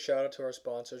you want to give a shout out to our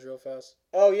sponsors real fast?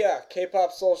 Oh yeah,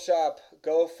 K-Pop Soul Shop.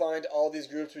 Go find all these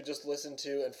groups we just listened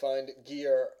to and find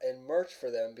gear and merch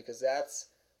for them because that's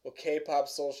what K-Pop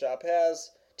Soul Shop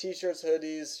has. T-shirts,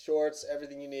 hoodies, shorts,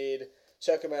 everything you need.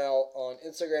 Check them out on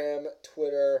Instagram,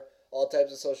 Twitter, all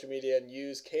types of social media, and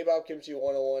use K-Pop Kimchi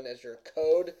 101 as your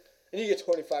code, and you get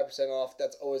 25% off.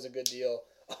 That's always a good deal,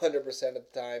 100% of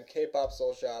the time. K-Pop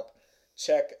Soul Shop.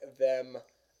 Check them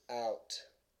out.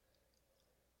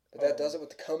 But that does it with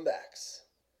the comebacks.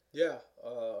 Yeah.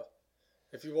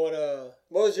 If you want to...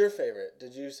 What was your favorite?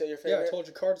 Did you say your favorite? Yeah, I told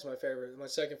you Card's my favorite. My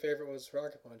second favorite was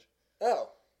Rocket Punch. Oh.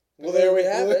 Well, there we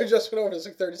have it. We just went over this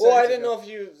like 30 seconds Well, I didn't ago. know if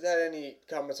you had any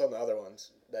comments on the other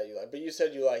ones that you liked. But you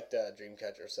said you liked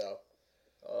Dreamcatcher, so...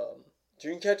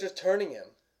 Dreamcatcher's turning him.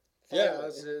 Yeah,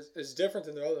 it's different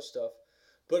than the other stuff.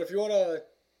 But if you want to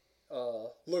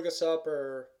look us up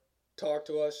or talk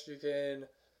to us, you can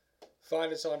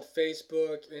find us on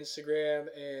Facebook, Instagram,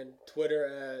 and Twitter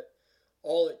at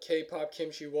all at K-Pop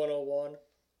Kimchi 101.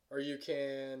 Or you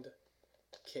can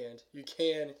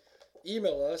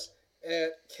email us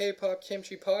at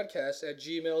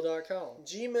kpopkimchipodcast@gmail.com.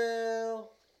 Gmail.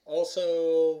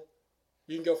 Also,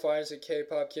 You can go find us at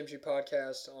K-Pop Kimchi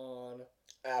Podcast on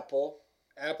Apple.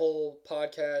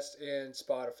 Podcast and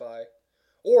Spotify.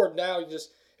 Or now you just,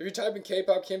 if you type in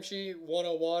K-Pop Kimchi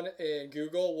 101 in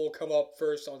Google, we'll come up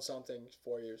first on something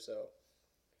for you.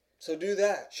 So do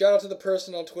that. Shout out to the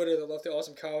person on Twitter that left the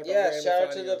awesome comment. Yeah, shout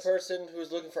out to the person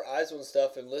who's looking for ISO and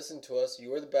stuff and listen to us.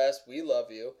 You are the best. We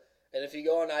love you. And if you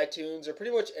go on iTunes or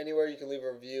pretty much anywhere, you can leave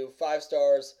a review. 5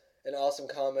 stars and awesome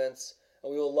comments.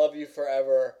 And we will love you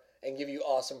forever and give you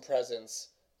awesome presents.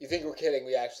 You think we're kidding,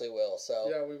 we actually will.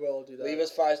 So yeah, we will do that. Leave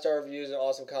us 5-star reviews and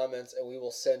awesome comments, and we will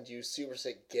send you super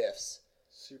sick gifts.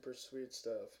 Super sweet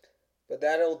stuff. But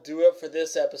that'll do it for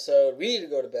this episode. We need to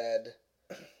go to bed.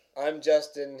 I'm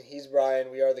Justin. He's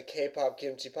Brian. We are the K-Pop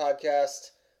Kimchi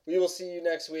Podcast. We will see you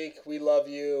next week. We love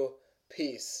you.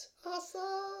 Peace. Awesome.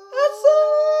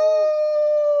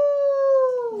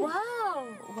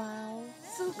 Wow.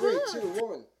 So 3, good. 2,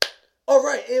 1. All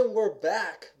right, and we're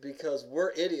back because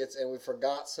we're idiots and we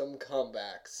forgot some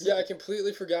comebacks. Yeah, I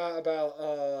completely forgot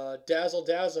about Dazzle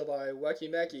Dazzle by Weki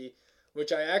Meki,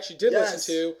 which I actually did listen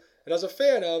to and I was a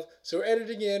fan of, so we're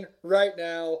editing in right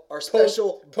now. Our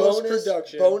special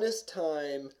post-production. bonus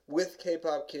time with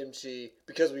K-Pop Kimchi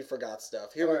because we forgot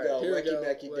stuff. Here we go. Weki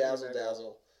Meki, Dazzle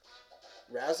Dazzle.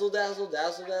 Razzle Dazzle,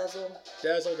 Dazzle Dazzle.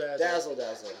 Dazzle Dazzle. Dazzle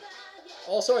Dazzle.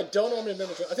 Also, I don't know how many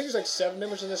members. I think there's like 7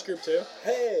 members in this group too.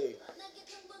 Hey!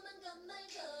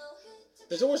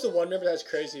 There's always the one member that has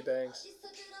crazy bangs.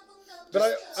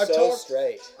 But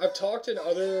I've talked in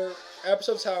other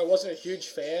episodes how I wasn't a huge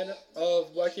fan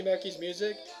of Weki Meki's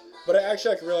music, but I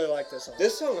actually really like this song.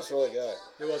 This song was really good.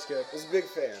 It was good. I was a big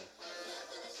fan.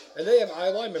 And they have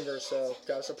I-Line members, so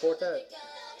gotta support that.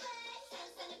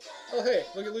 Oh hey,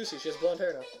 look at Lucy. She has blonde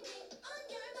hair now.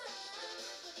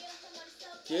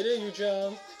 Get it, you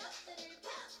John.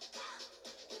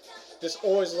 Just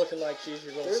always looking like she's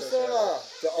your little sister.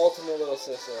 The ultimate little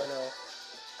sister. I know.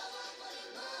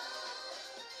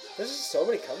 There's just so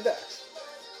many comebacks.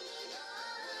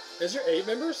 Is there 8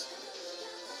 members?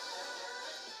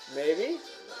 Maybe?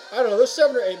 I don't know. There's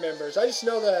 7 or 8 members. I just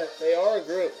know that. They are a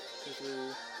group. 2, 3.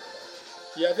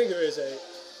 Yeah, I think there is 8.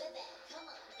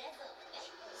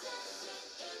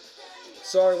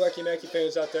 Sorry, Weki Meki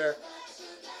fans out there.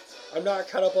 I'm not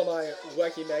caught up on my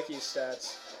Weki Meki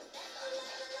stats.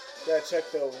 Gotta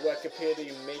check the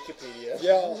Wikipedia Makepedia.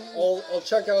 Yeah, I'll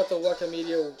check out the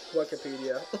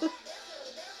Wikipedia.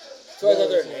 So I thought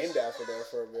they were named after there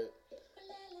for a bit.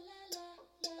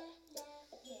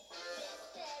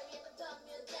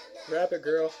 Rap it,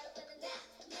 girl.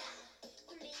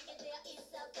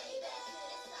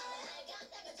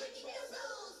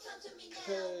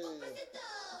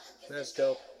 That's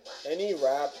dope. Any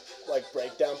rap, like,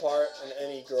 breakdown part in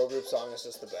any girl group song is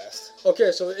just the best.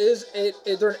 Okay, so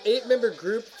they're an 8-member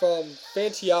group from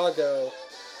Santiago,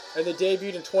 and they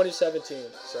debuted in 2017,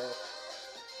 so.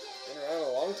 Been around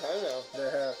a long time now.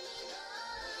 They have.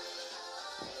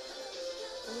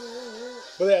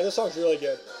 But yeah, this song's really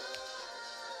good.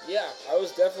 Yeah, I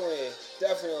was definitely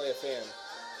a fan.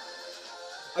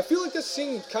 I feel like this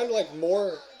seemed kind of like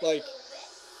more, like,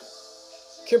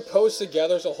 composed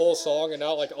together as a whole song and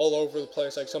not like all over the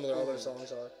place like some of their other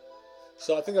songs are.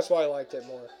 So I think that's why I liked it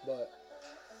more. But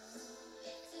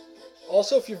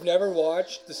also, if you've never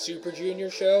watched the Super Junior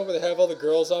show where they have all the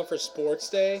girls on for Sports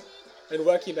Day and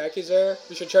Weki Meki's there,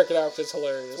 you should check it out because it's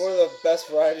hilarious. It's one of the best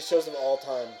variety shows of all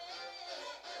time.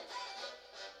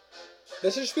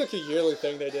 This should just be like a yearly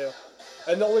thing they do.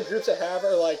 And the only groups they have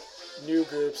are like new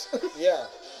groups. Yeah.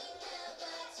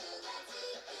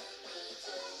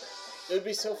 It would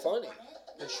be so funny.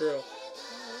 It's true.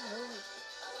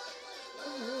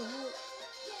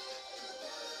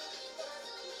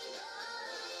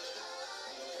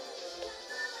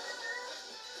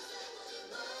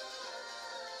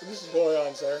 This is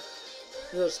Goyon, sir.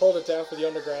 You just hold it down for the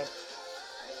underground.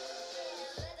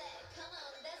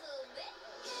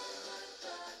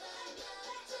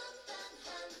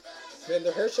 Man,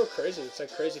 their hair's so crazy. It's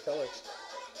like crazy colors.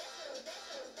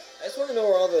 I just want to know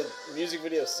where all the music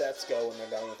video sets go when they're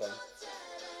done with them.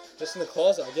 Just in the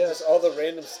closet, I guess. Just all the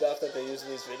random stuff that they use in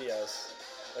these videos.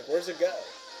 Like, where's it go?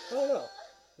 I don't know.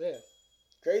 Man.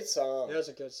 Great song. Yeah, it's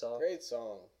a good song. Great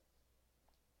song.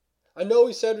 I know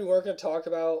we said we weren't going to talk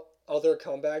about other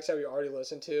comebacks that we already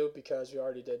listened to because we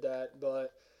already did that,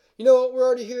 but you know what? We're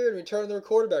already here and we turned the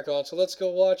recorder back on, so let's go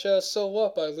watch So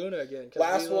What by Luna again.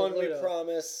 Last one, we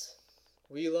promise.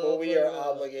 We love Well, we Luna.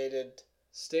 are obligated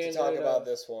to talk about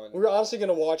this one. We're honestly going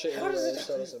to watch it How anyway. does it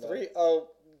so have doesn't 3? matter. Oh,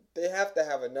 they have to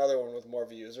have another one with more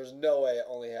views. There's no way it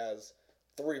only has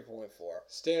 3.4.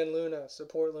 Stan Luna.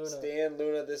 Support Luna. Stan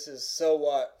Luna, this is So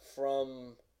What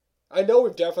from I know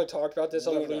we've definitely talked about this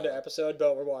on the No. Luna episode,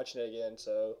 but we're watching it again,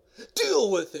 so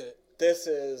deal with it. This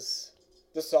is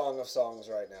the song of songs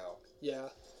right now. Yeah.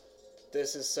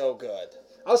 This is so good.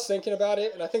 I was thinking about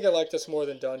it, and I think I like this more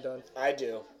than Dun Dun. I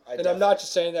do. And I'm not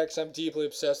just saying that because I'm deeply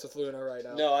obsessed with Luna right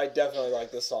now. No, I definitely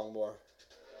like this song more.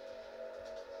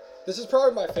 This is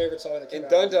probably my favorite song that came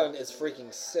And out. Dun Dun is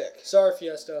freaking sick. Sorry,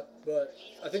 Fiesta, but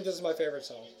I think this is my favorite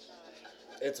song.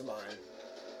 It's mine.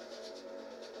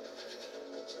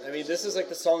 I mean, this is like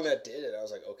the song that did it. I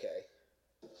was like, okay.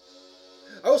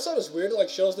 I always thought it was weird. It like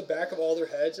shows the back of all their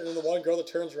heads, and then the one girl that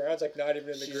turns around is like not even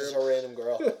in the She's group. just a random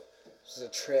girl. She's a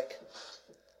trick.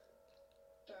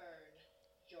 Burn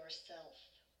yourself.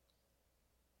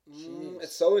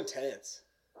 It's so intense.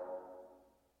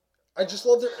 I just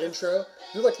love their intro.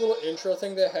 The like little intro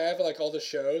thing they have in like all the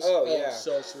shows. Oh, yeah. It's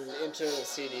so sweet. The intro to the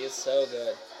CD is so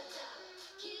good.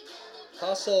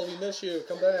 Hustle, we miss you.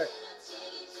 Come back.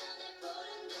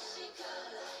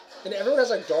 And everyone has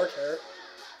like dark hair.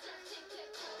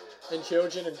 And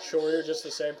Hyojin and Chori are just the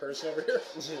same person over here.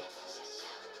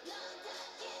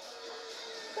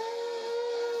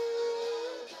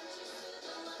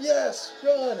 Yes,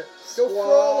 run, go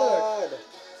frolic. Squad.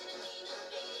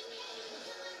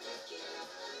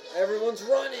 Everyone's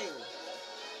running.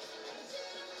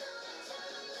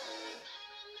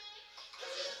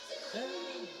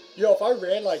 Yo, if I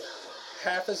ran like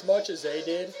half as much as they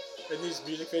did in these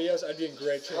music videos, I'd be in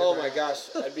great shape. Oh my gosh,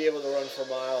 I'd be able to run for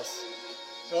miles.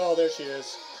 Oh, there she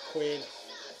is, Queen.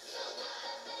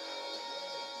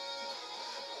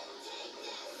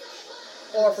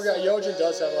 Oh, I forgot. Yojin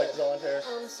does have like blonde hair.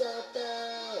 I'm so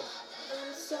bad.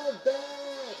 I'm so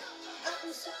bad.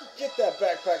 I'm so... Get that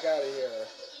backpack out of here.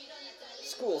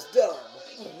 School's dumb.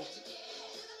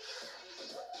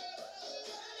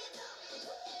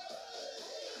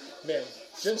 Man,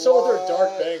 Jinso with her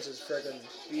dark bangs is freaking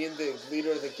Being the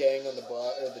leader of the gang on the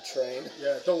or the train.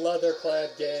 yeah, the leather-clad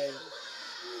gang.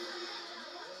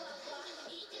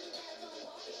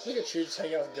 Look at you just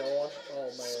hanging out with Gohan. Oh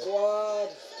man. Squad.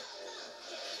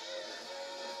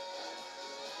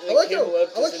 I like how Kim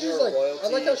Lip I like is in she's her like royalty. I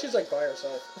like how she's like by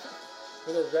herself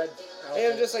with her red outfit.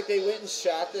 And I'm just like, they went and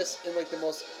shot this in like the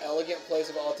most elegant place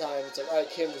of all time. It's like, alright,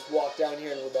 Kim, just walk down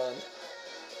here and we're done.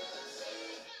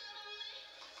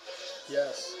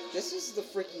 Yes. This is the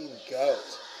freaking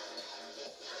GOAT.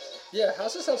 Yeah,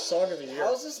 how's this have Song of the Year?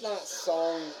 How is this not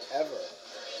song ever?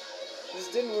 This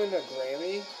didn't win a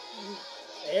Grammy.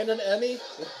 And an Emmy?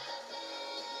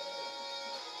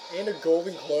 And a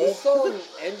Golden Globe? This song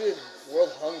ended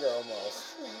world hunger almost.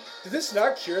 Did this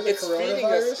not cure the It's feeding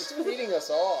coronavirus? us. It's feeding us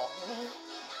all. I'm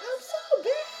so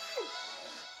bad.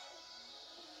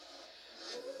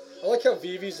 I like how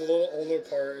Vivi's little only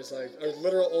part is like, her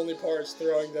literal only part is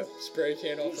throwing the spray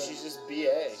can off She's him. just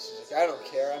BA. She's like, I don't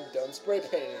care. I'm done spray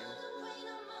painting.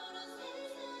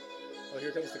 Oh,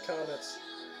 here comes the comments.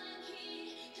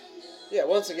 Yeah,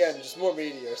 once again, just more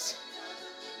meteors.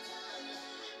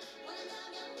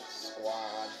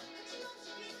 Squad.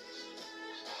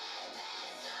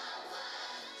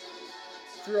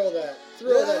 Throw that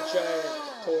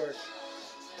giant torch.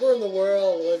 Burn the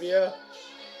world, Olivia.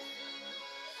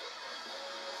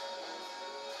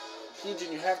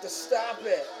 Heejin, you have to stop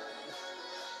it.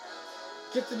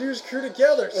 Get the news crew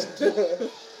together.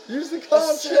 Use the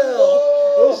conch Assemble!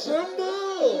 shell.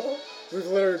 Assemble! We've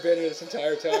literally been here this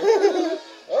entire time.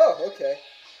 Oh, okay.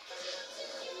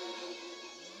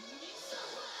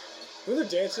 When they're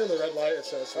dancing in the red light, it's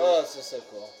so sweet. Oh, it's just so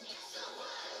cool.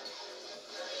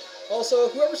 Also,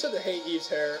 whoever said to hate Eve's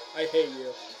hair, I hate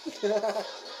you.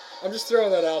 I'm just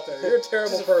throwing that out there. You're a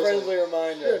terrible Just a person. friendly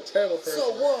reminder. You're a terrible person.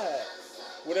 So what?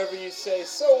 Whatever you say,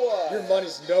 so what? Your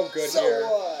money's no good so here.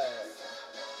 what?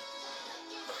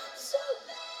 So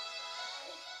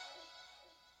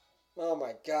Oh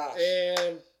my gosh.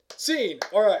 And scene.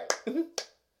 All right.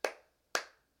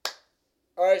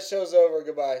 Alright, show's over.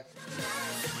 Goodbye.